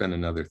have to spend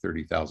another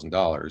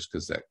 $30,000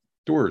 because that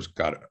door's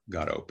got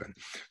open.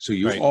 So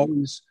you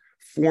always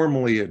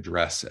formally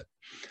address it.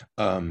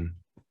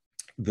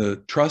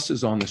 The trust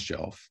is on the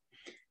shelf.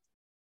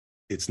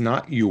 It's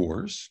not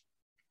yours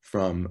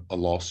from a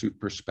lawsuit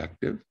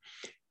perspective,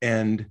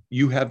 and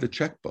you have the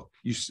checkbook.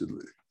 You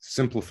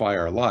simplify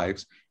our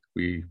lives.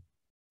 We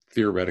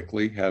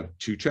theoretically have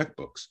 2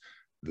 checkbooks,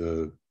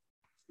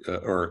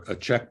 or a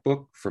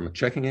checkbook from a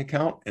checking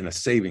account and a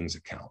savings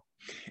account.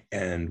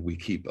 And we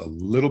keep a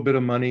little bit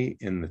of money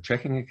in the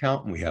checking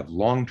account, and we have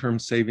long-term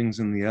savings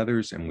in the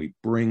others, and we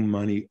bring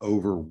money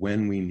over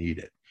when we need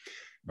it.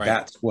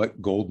 That's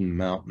what Golden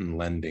Mountain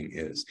Lending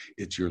is.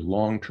 It's your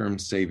long-term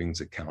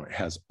savings account. It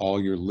has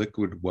all your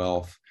liquid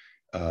wealth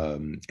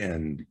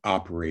and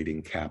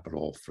operating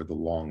capital for the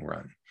long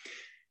run.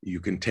 You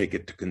can take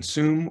it to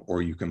consume,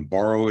 or you can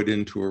borrow it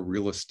into a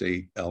real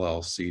estate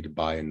LLC to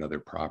buy another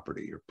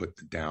property or put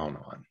the down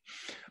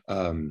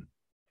on.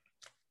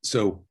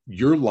 So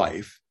your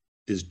life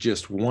is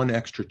just one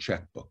extra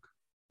checkbook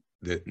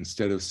that,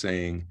 instead of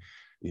saying,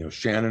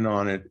 Shannon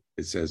on it,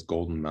 it says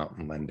Golden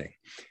Mountain Lending.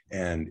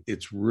 And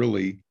it's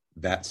really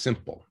that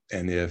simple.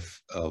 And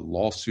if a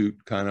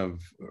lawsuit kind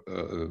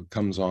of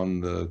comes on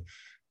the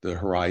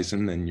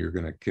horizon, then you're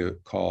going to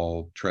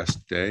call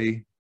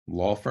Treste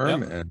Law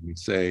Firm and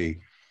say,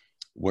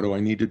 what do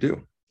I need to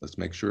do? Let's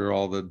make sure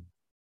all the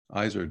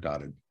I's are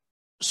dotted.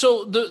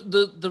 So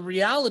the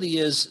reality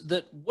is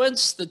that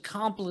once the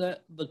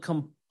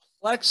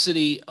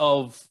complexity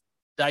of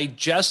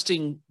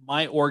digesting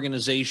my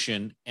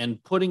organization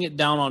and putting it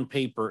down on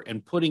paper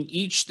and putting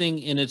each thing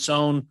in its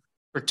own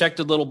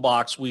protected little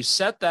box, we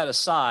set that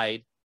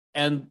aside,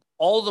 and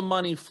all the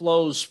money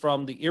flows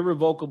from the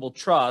irrevocable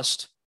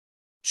trust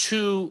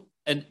to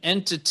an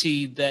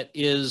entity that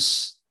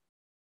is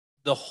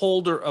the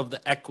holder of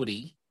the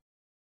equity,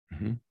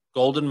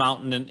 Golden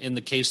Mountain in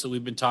the case that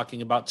we've been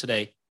talking about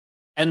today.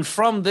 And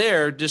from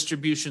there,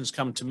 distributions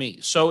come to me.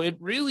 So it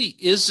really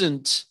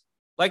isn't,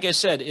 like I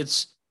said,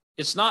 it's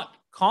not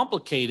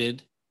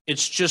complicated.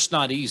 It's just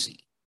not easy.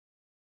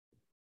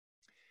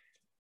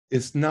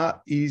 It's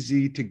not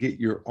easy to get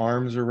your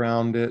arms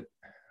around it,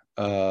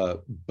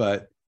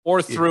 but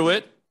or through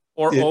it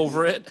or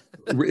over it.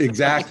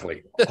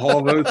 Exactly.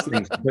 All those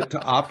things. But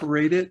to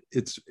operate it,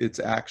 it's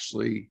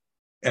actually,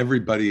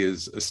 everybody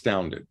is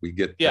astounded. We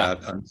get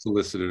that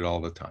unsolicited all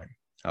the time.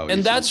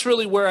 And that's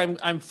really where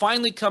I'm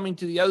finally coming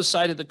to the other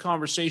side of the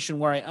conversation,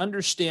 where I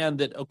understand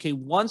that, okay,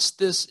 once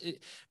this,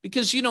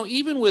 because,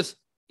 even with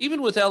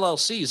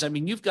LLCs, I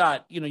mean, you've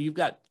got,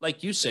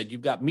 like you said,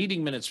 you've got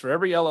meeting minutes for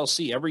every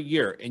LLC every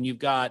year, and you've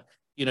got,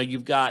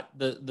 you've got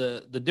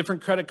the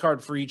different credit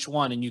card for each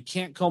one, and you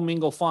can't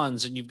commingle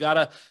funds, and you've got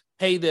to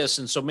pay this.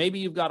 And so maybe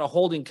you've got a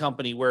holding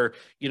company where,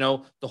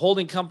 the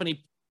holding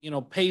company,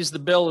 pays the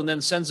bill and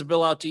then sends a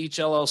bill out to each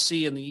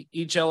LLC, and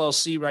each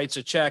LLC writes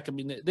a check. I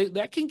mean,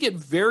 that can get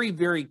very,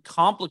 very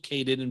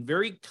complicated and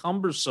very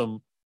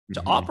cumbersome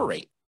to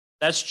operate.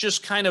 That's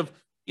just kind of,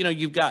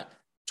 you've got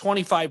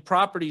 25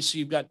 properties. So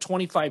you've got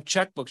 25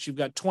 checkbooks, you've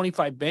got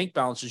 25 bank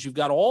balances, you've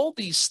got all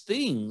these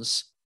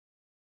things.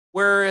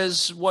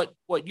 Whereas what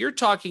you're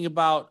talking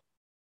about,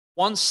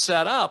 once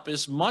set up,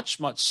 is much,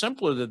 much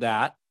simpler than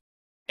that.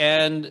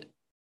 And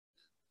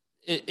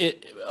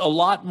it a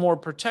lot more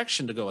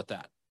protection to go with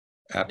that.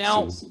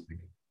 Absolutely.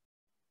 Now,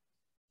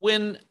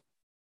 when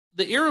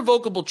the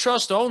irrevocable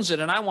trust owns it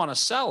and I want to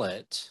sell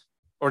it,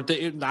 or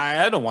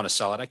I don't want to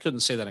sell it, I couldn't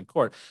say that in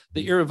court.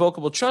 The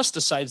irrevocable trust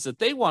decides that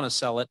they want to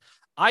sell it.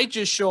 I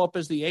just show up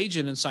as the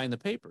agent and sign the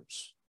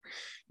papers.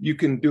 You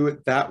can do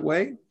it that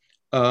way.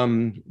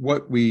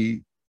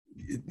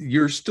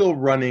 You're still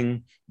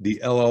running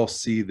the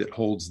LLC that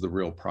holds the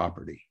real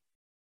property,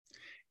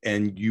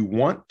 and you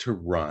want to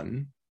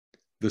run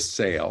the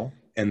sale,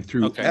 and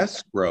through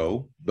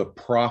escrow, the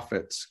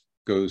profits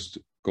goes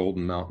to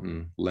Golden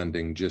Mountain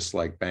Lending, just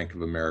like Bank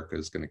of America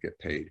is going to get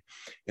paid.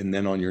 And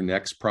then on your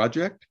next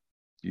project,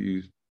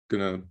 you're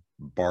going to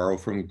borrow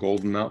from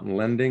Golden Mountain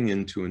Lending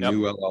into a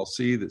new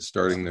LLC that's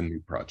starting the new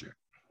project.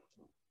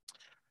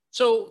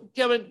 So,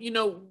 Kevin,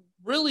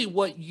 really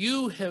what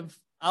you have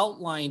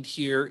outlined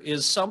here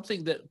is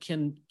something that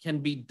can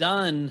be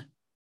done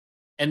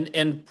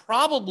and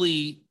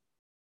probably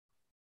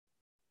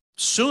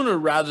sooner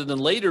rather than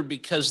later,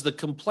 because the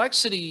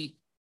complexity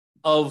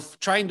of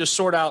trying to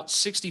sort out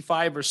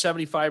 65 or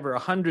 75 or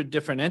 100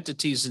 different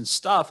entities and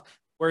stuff.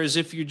 Whereas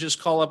if you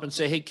just call up and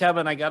say, hey,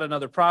 Kevin, I got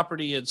another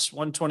property, it's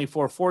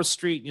 124 4th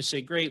Street. And you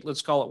say, great,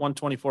 let's call it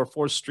 124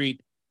 4th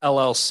Street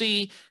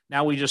LLC.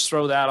 Now we just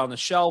throw that on the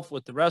shelf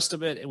with the rest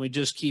of it, and we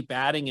just keep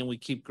adding and we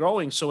keep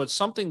growing. So it's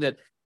something that,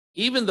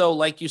 even though,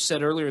 like you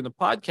said earlier in the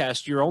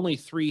podcast, you're only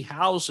 3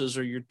 houses,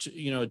 or you're,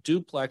 a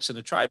duplex and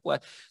a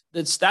triplex,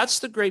 that's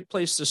the great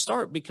place to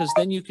start, because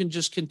then you can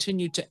just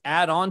continue to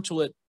add on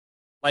to it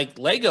like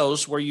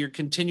Legos, where you're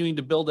continuing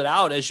to build it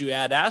out as you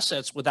add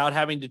assets without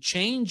having to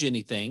change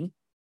anything.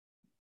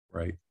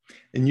 Right.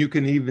 And you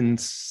can even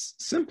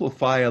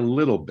simplify a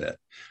little bit.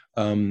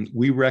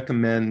 We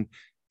recommend,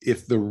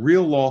 if the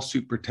real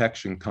lawsuit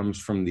protection comes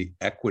from the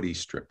equity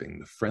stripping,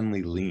 the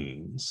friendly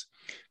liens,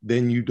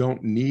 then you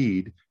don't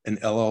need an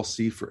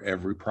LLC for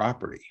every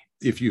property.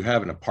 If you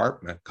have an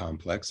apartment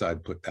complex,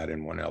 I'd put that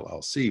in one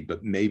LLC,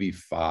 but maybe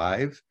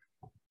 5,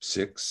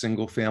 6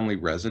 single family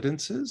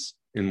residences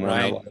in one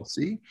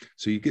LLC.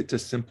 So you get to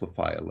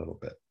simplify a little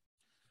bit.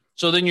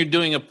 So then you're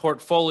doing a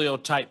portfolio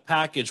type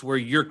package where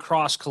you're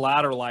cross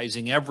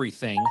collateralizing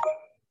everything,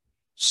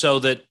 so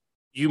that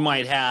you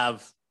might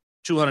have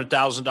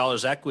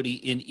 $200,000 equity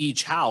in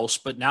each house,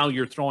 but now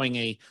you're throwing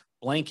a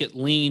blanket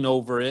lien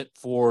over it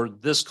for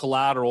this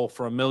collateral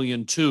for $1.2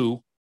 million.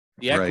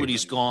 The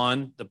equity's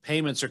gone. The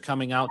payments are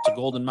coming out to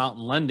Golden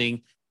Mountain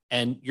Lending,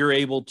 and you're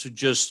able to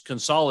just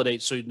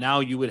consolidate. So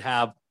now you would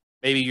have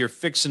maybe your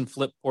fix and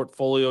flip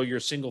portfolio, your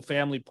single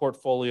family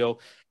portfolio,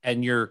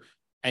 and your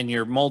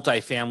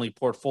multifamily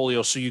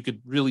portfolio. So you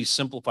could really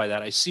simplify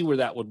that. I see where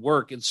that would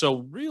work. And so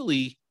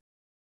really,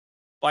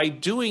 by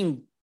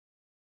doing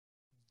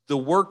the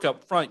work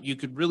up front, you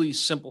could really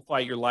simplify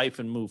your life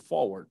and move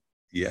forward.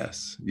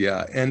 Yes.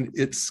 Yeah. And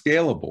it's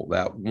scalable.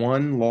 That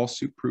one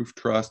lawsuit proof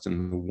trust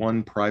and the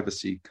one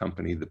privacy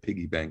company, the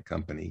piggy bank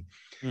company,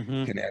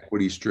 can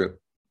equity strip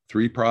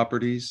 3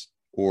 properties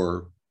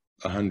or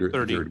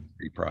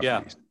 133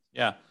 properties.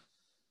 Yeah.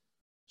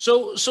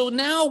 So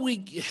now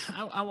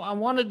I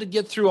wanted to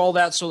get through all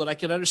that so that I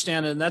can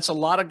understand it. And that's a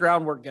lot of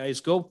groundwork, guys.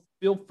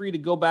 Feel free to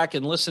go back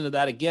and listen to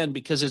that again,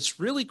 because it's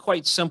really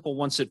quite simple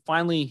once it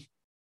finally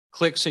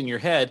clicks in your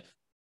head.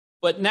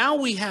 But now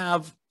we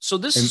have, so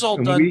this is all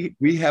done.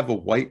 We have a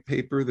white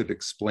paper that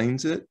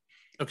explains it.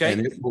 Okay.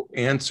 And it will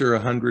answer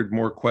 100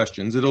 more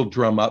questions. It'll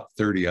drum up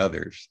 30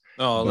 others.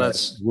 Oh,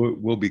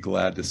 we'll be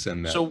glad to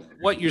send that. So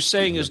what you're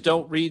saying is,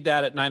 don't read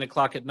that at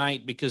 9:00 at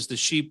night, because the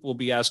sheep will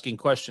be asking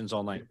questions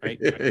all night, right?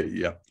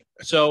 Yeah.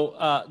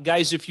 So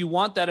guys, if you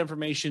want that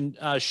information,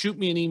 shoot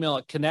me an email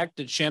at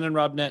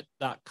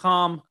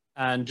connect@shannonrobnet.com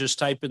and just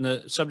type in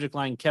the subject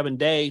line Kevin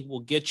Day. We'll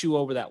get you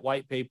over that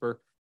white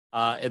paper,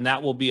 and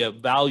that will be a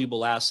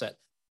valuable asset.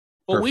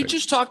 But we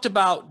just talked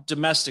about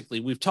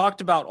domestically. We've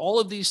talked about all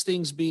of these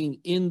things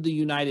being in the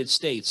United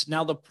States.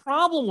 Now, the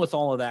problem with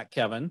all of that,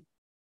 Kevin,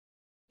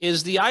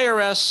 is the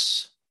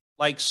IRS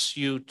likes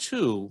you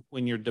too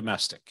when you're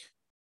domestic.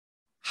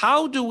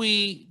 How do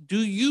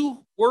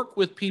you work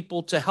with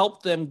people to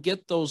help them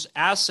get those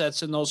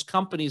assets and those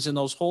companies and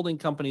those holding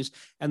companies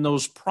and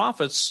those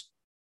profits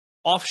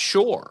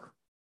offshore?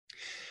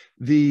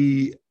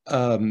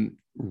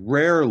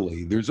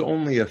 Rarely, there's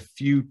only a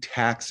few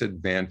tax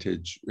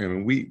advantage. I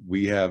mean,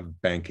 we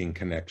have banking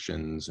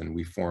connections and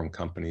we form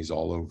companies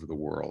all over the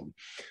world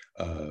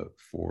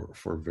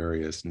for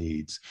various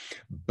needs.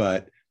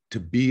 But to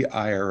be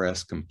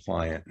IRS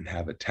compliant and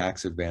have a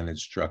tax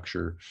advantage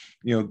structure,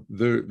 you know,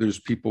 there's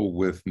people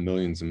with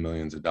millions and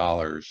millions of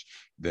dollars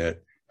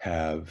that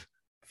have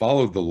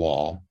followed the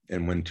law,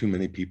 and when too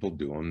many people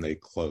do them, they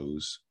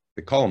close.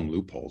 They call them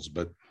loopholes,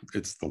 but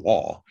it's the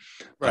law.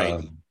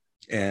 Right.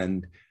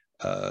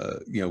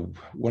 You know,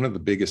 one of the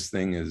biggest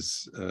thing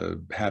is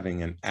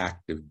having an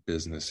active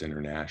business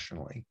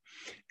internationally,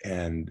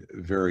 and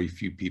very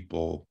few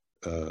people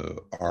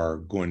are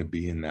going to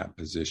be in that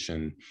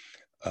position,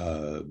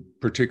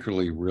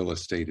 particularly real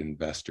estate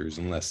investors,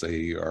 unless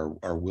they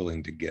are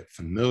willing to get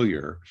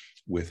familiar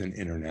with an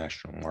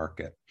international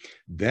market.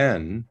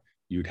 Then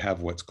you'd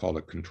have what's called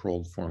a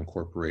controlled foreign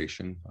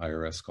corporation.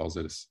 IRS calls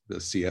it the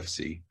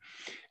CFC.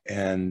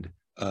 And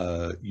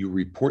you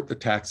report the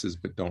taxes,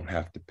 but don't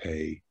have to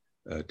pay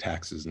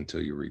taxes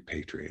until you're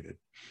repatriated.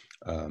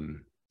 You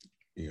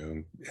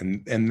know,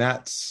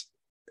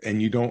 and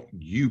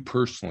you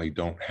personally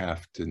don't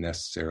have to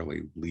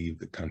necessarily leave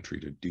the country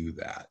to do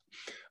that.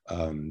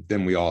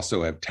 Then we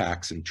also have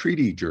tax and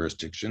treaty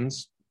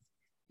jurisdictions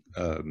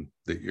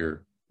that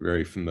you're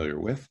very familiar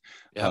with,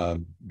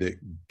 that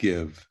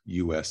give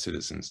U.S.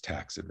 citizens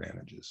tax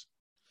advantages.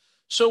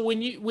 So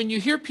when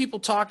you hear people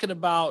talking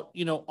about,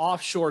 you know,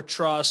 offshore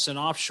trusts and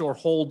offshore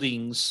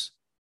holdings,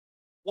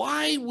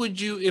 why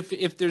would you,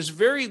 if there's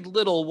very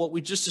little, what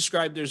we just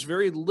described, there's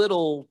very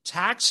little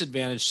tax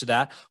advantage to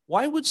that,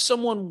 why would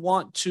someone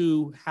want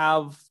to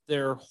have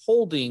their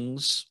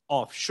holdings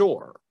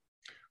offshore?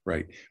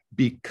 Right.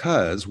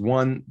 Because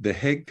one, the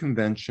Hague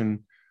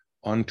Convention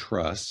on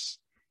Trusts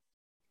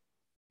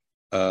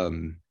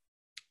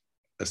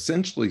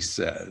essentially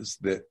says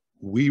that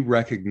we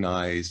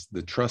recognize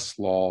the trust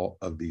law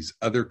of these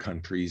other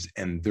countries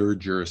and their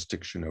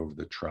jurisdiction over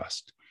the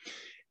trust.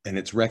 And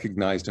it's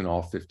recognized in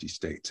all 50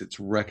 states. It's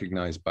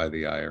recognized by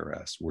the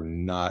IRS. We're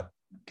not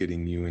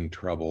getting you in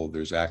trouble.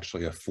 There's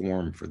actually a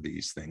form for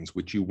these things,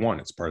 which you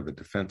want. It's part of the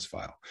defense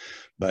file.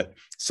 But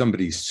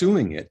somebody's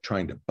suing it,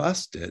 trying to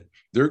bust it,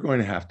 they're going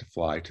to have to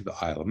fly to the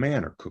Isle of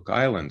Man or Cook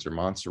Islands or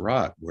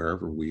Montserrat,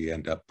 wherever we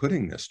end up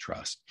putting this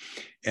trust.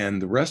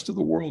 And the rest of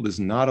the world is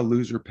not a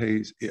loser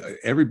pays.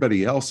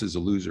 Everybody else is a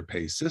loser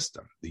pays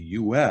system. The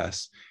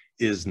US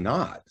is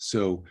not.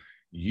 So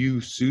you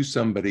sue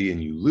somebody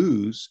and you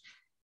lose,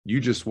 you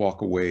just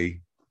walk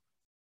away,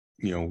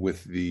 you know,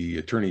 with the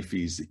attorney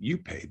fees that you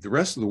paid. The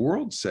rest of the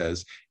world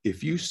says,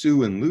 if you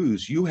sue and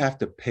lose, you have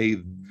to pay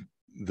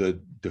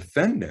the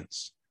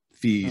defendant's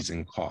fees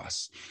and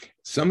costs.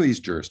 Some of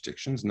these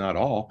jurisdictions, not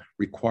all,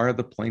 require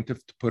the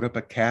plaintiff to put up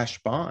a cash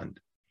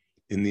bond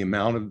in the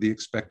amount of the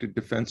expected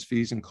defense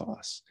fees and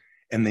costs.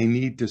 And they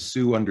need to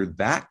sue under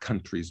that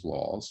country's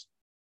laws.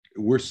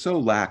 We're so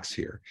lax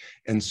here.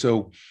 And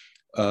so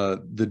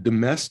the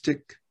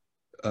domestic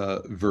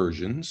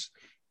versions,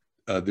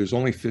 there's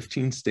only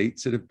 15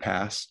 states that have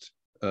passed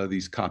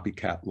these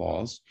copycat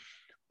laws.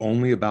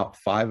 Only about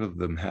 5 of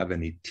them have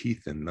any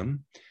teeth in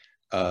them.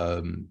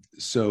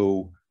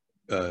 So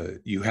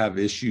you have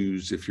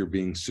issues if you're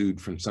being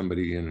sued from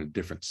somebody in a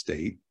different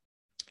state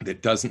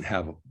that doesn't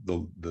have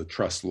the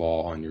trust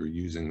law and you're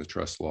using the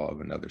trust law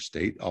of another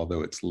state,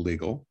 although it's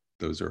legal.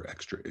 Those are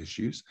extra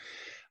issues.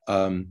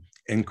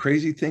 And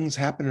crazy things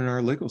happen in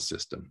our legal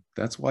system.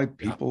 That's why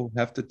people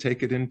have to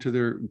take it into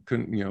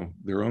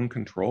their own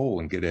control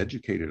and get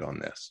educated on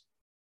this.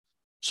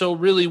 So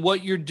really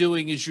what you're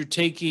doing is you're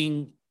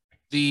taking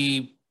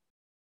the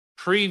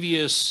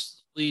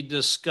previously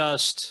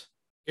discussed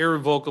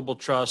irrevocable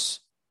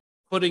trust,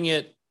 putting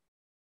it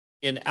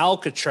in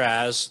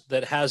Alcatraz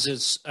that has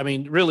its,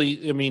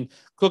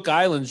 Cook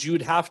Islands,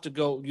 you'd have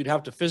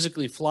to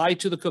physically fly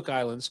to the Cook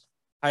Islands,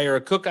 hire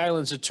a Cook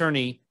Islands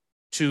attorney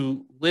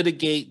to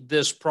litigate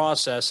this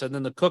process. And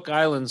then the Cook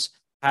Islands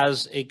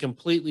has a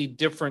completely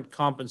different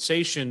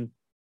compensation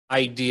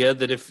idea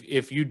that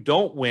if you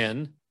don't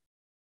win,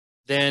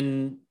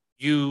 then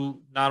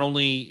you not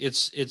only,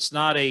 it's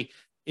not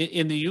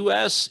in the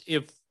US,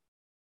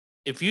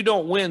 if you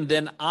don't win,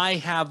 then I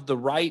have the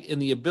right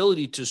and the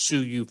ability to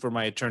sue you for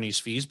my attorney's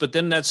fees. But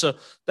then that's a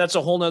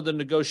whole nother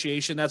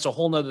negotiation. That's a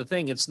whole nother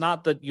thing. It's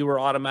not that you are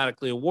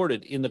automatically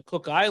awarded. In the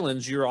Cook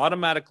Islands, you're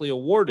automatically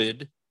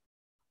awarded.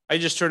 I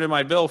just turned in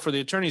my bill for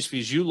the attorney's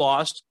fees. You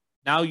lost.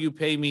 Now you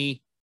pay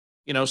me,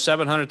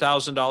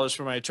 $700,000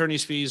 for my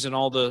attorney's fees and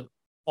all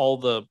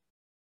the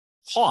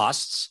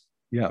costs.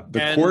 Yeah,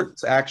 the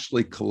courts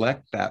actually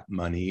collect that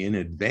money in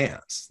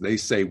advance. They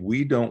say,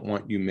 we don't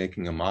want you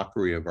making a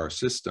mockery of our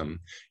system.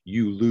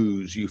 You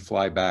lose, you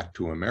fly back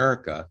to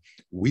America.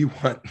 We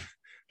want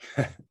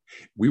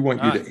you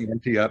to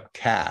ante up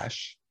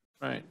cash.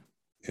 Right.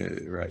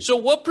 Right. So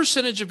what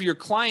percentage of your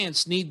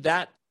clients need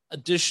that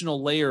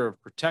additional layer of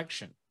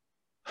protection?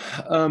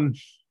 I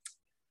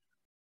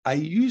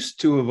used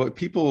to avoid,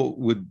 people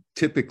would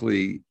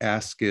typically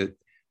ask it,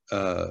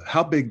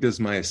 how big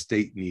does my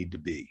estate need to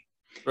be?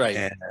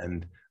 Right.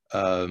 And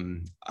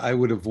I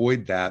would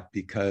avoid that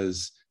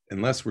because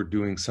unless we're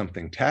doing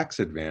something tax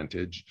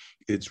advantage,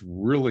 it's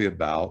really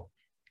about,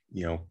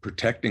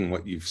 protecting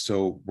what you've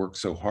worked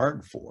so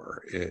hard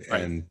for.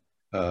 Right.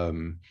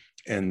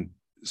 And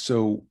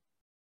so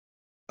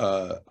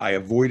I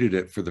avoided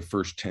it for the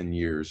first 10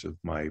 years of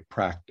my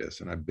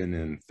practice, and I've been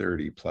in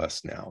 30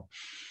 plus now.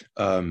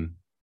 And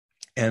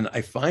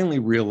I finally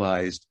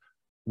realized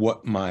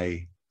what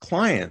my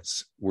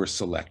clients were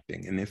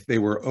selecting. And if they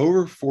were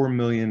over $4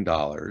 million,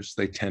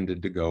 they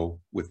tended to go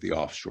with the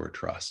offshore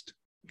trust.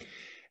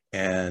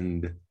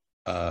 And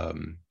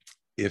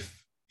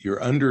if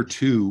you're under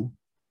 2,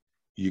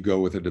 you go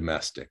with a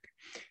domestic.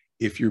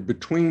 If you're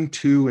between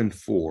 2 and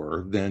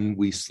 4, then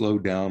we slow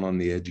down on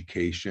the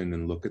education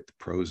and look at the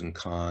pros and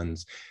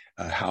cons.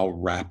 How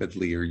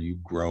rapidly are you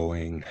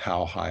growing?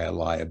 How high a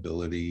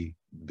liability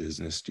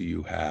business do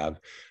you have,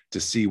 to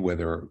see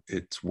whether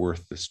it's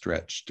worth the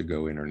stretch to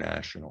go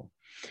international?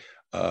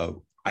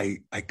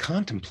 I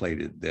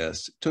contemplated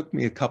this. It took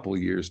me a couple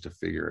of years to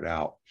figure it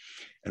out.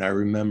 And I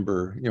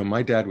remember,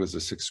 my dad was a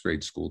 6th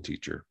grade school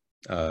teacher.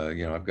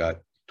 I've got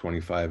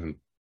 25 and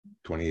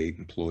 28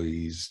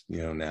 employees,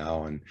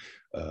 now, and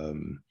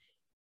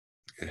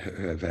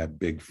have had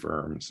big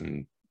firms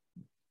and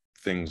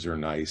things are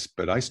nice.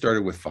 But I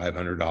started with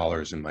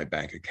 $500 in my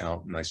bank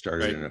account, and I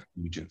started in a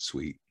Fugent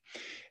suite.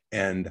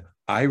 And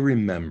I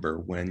remember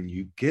when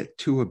you get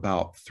to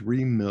about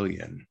 3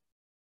 million,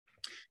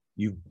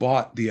 you've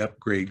bought the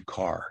upgrade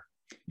car.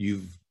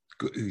 You're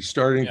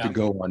starting to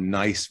go on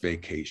nice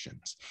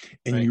vacations.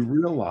 And you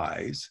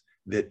realize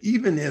that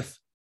even if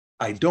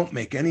I don't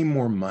make any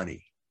more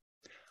money,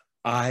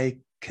 I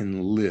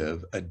can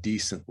live a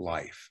decent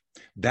life.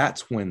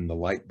 That's when the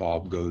light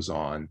bulb goes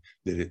on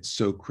that it's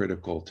so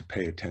critical to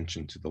pay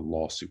attention to the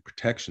lawsuit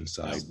protection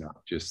side,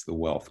 not just the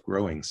wealth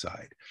growing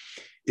side.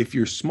 If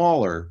you're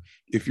smaller,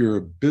 if you're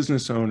a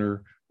business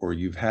owner, or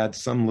you've had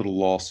some little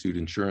lawsuit,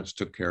 insurance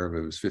took care of it,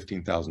 it was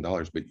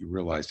 $15,000, but you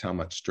realized how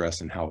much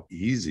stress and how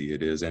easy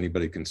it is,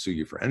 anybody can sue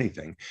you for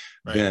anything,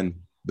 then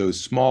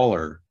those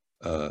smaller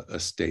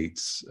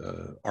estates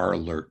are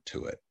alert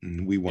to it,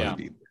 and we want to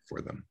be there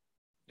for them.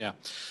 Yeah.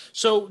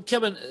 So,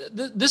 Kevin,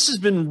 this has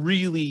been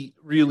really,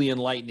 really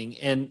enlightening.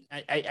 And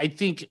I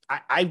think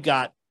I've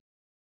got,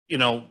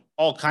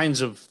 all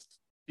kinds of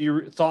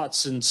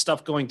thoughts and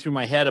stuff going through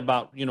my head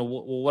about,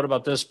 what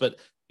about this? But,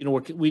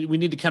 we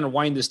need to kind of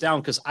wind this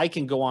down, because I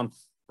can go on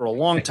for a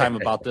long time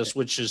about this,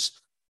 which is,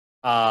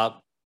 I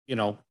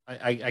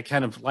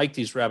kind of like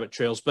these rabbit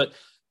trails. But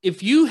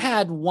if you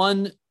had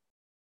one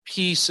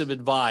piece of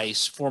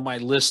advice for my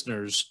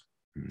listeners,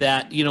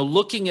 that,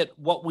 looking at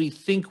what we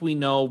think we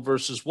know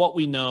versus what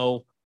we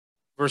know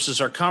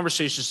versus our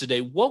conversations today,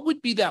 what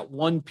would be that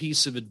one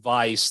piece of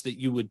advice that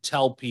you would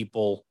tell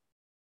people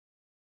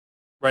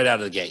right out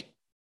of the gate?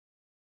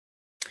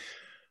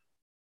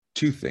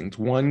 2 things.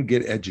 One,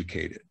 get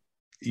educated.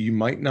 You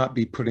might not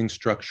be putting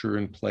structure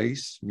in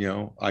place.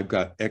 I've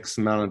got X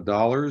amount of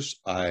dollars.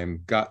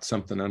 I've got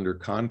something under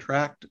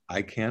contract.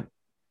 I can't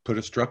put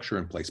a structure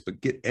in place,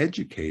 but get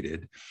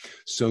educated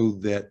so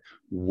that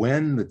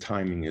when the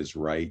timing is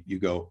right, you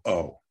go,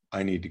 oh,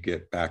 I need to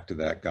get back to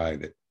that guy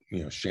that,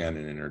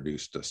 Shannon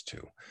introduced us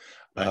to.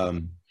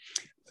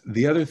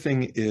 The other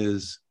thing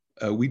is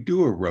we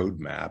do a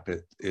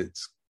roadmap.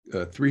 It's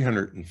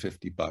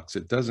 $350.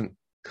 It doesn't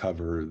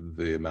cover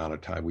the amount of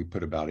time. We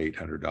put about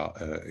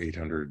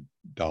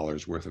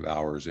 $800 worth of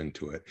hours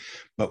into it,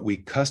 but we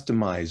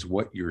customize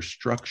what your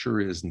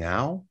structure is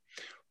now,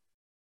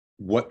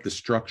 what the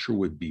structure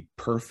would be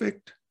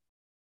perfect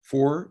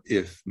for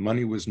if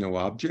money was no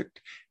object,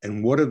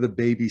 and what are the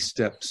baby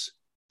steps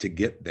to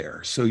get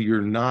there. So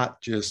you're not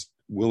just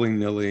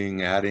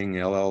willy-nilly adding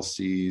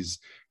LLCs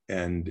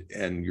and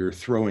you're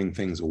throwing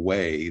things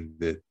away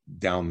that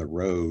down the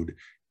road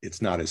it's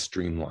not as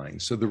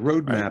streamlined. So the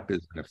roadmap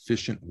is an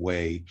efficient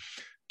way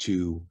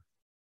to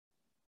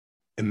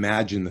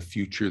imagine the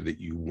future that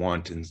you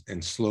want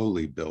and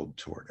slowly build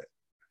toward it.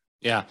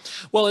 Yeah.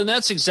 Well, and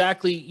that's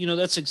exactly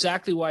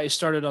why I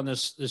started on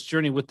this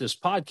journey with this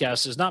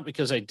podcast, is not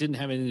because I didn't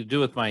have anything to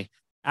do with my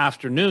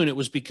afternoon. It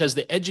was because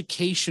the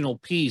educational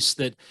piece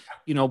that,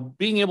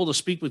 being able to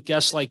speak with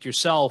guests like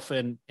yourself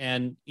and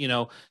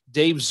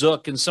Dave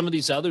Zook and some of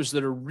these others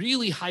that are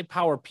really high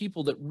power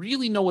people that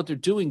really know what they're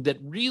doing, that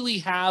really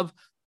have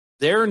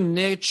their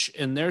niche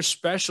and their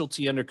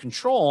specialty under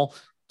control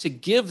to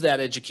give that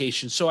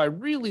education. So I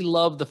really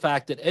love the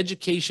fact that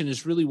education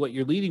is really what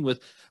you're leading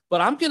with.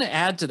 But I'm going to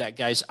add to that,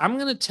 guys. I'm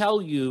going to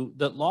tell you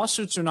that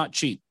lawsuits are not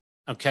cheap.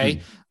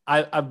 Okay.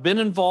 I've been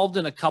involved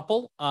in a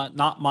couple,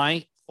 not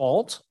my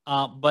fault.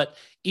 But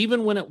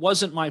even when it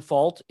wasn't my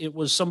fault, it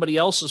was somebody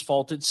else's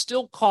fault. It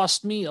still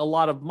cost me a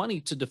lot of money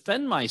to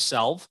defend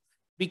myself,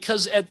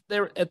 because at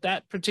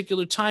that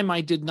particular time,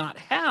 I did not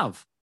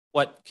have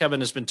what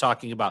Kevin has been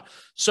talking about.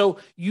 So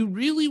you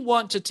really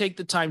want to take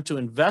the time to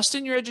invest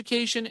in your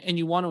education, and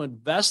you want to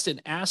invest in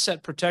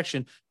asset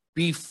protection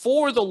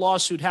before the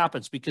lawsuit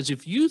happens. Because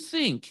if you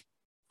think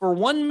for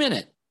 1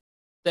 minute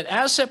that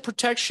asset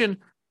protection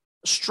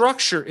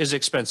structure is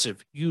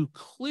expensive, you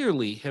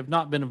clearly have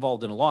not been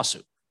involved in a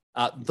lawsuit.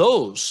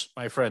 Those,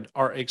 my friend,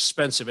 are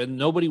expensive, and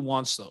nobody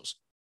wants those.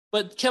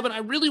 But Kevin, I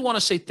really want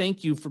to say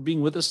thank you for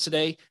being with us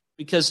today,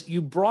 because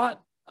you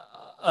brought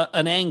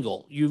an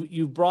angle.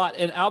 You've brought,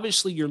 and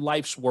obviously your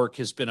life's work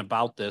has been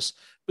about this,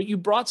 but you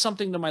brought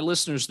something to my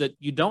listeners that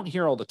you don't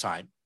hear all the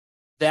time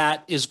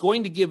that is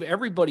going to give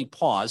everybody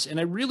pause. And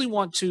I really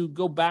want to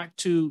go back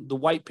to the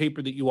white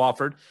paper that you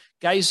offered.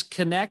 Guys,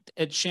 connect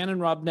at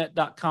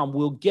shannonrobnett.com.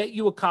 We'll get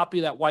you a copy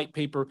of that white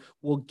paper.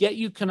 We'll get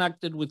you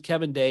connected with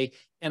Kevin Day.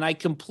 And I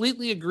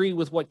completely agree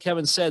with what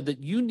Kevin said,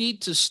 that you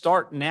need to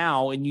start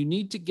now and you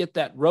need to get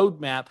that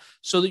roadmap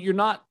so that you're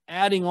not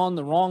adding on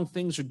the wrong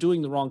things or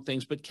doing the wrong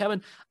things. But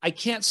Kevin, I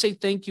can't say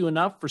thank you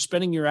enough for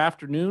spending your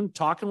afternoon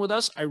talking with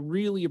us. I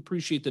really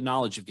appreciate the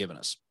knowledge you've given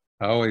us.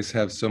 I always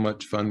have so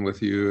much fun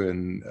with you,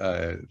 and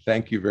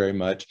thank you very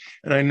much.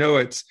 And I know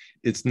it's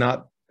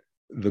not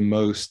the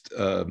most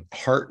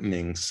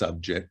heartening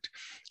subject.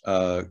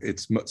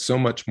 It's so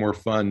much more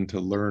fun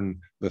to learn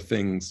the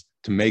things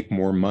to make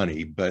more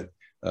money, but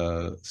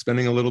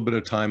spending a little bit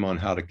of time on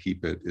how to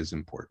keep it is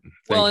important.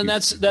 Well, and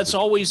that's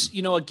always,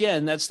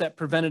 again, that's that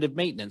preventative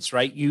maintenance,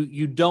 right?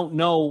 You don't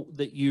know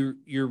that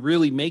you're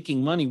really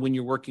making money when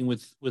you're working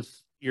with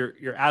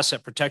your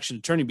asset protection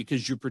attorney,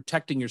 because you're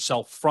protecting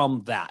yourself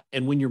from that.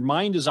 And when your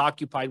mind is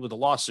occupied with a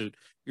lawsuit,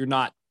 you're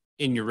not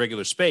in your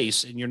regular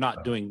space and you're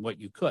not doing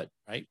what you could,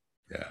 right?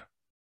 Yeah.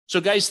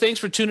 So guys, thanks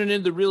for tuning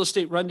in to the Real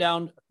Estate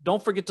Rundown.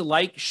 Don't forget to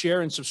like,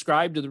 share, and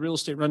subscribe to the Real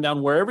Estate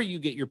Rundown wherever you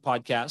get your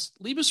podcast.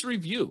 Leave us a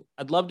review.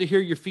 I'd love to hear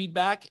your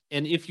feedback.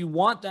 And if you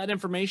want that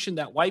information,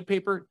 that white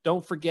paper,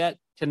 don't forget,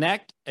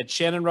 connect at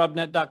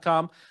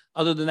shannonrobnett.com.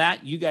 Other than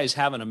that, you guys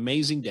have an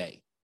amazing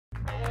day.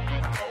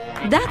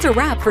 That's a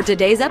wrap for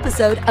today's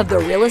episode of the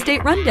Real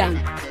Estate Rundown.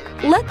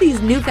 Let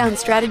these newfound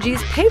strategies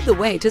pave the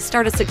way to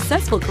start a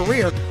successful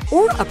career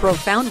or a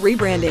profound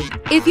rebranding.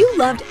 If you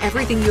loved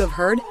everything you have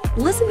heard,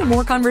 listen to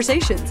more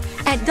conversations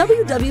at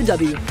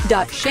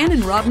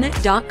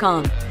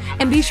www.shannonrobnett.com.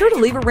 And be sure to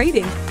leave a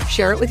rating,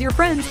 share it with your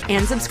friends,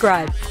 and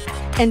subscribe.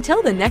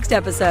 Until the next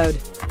episode.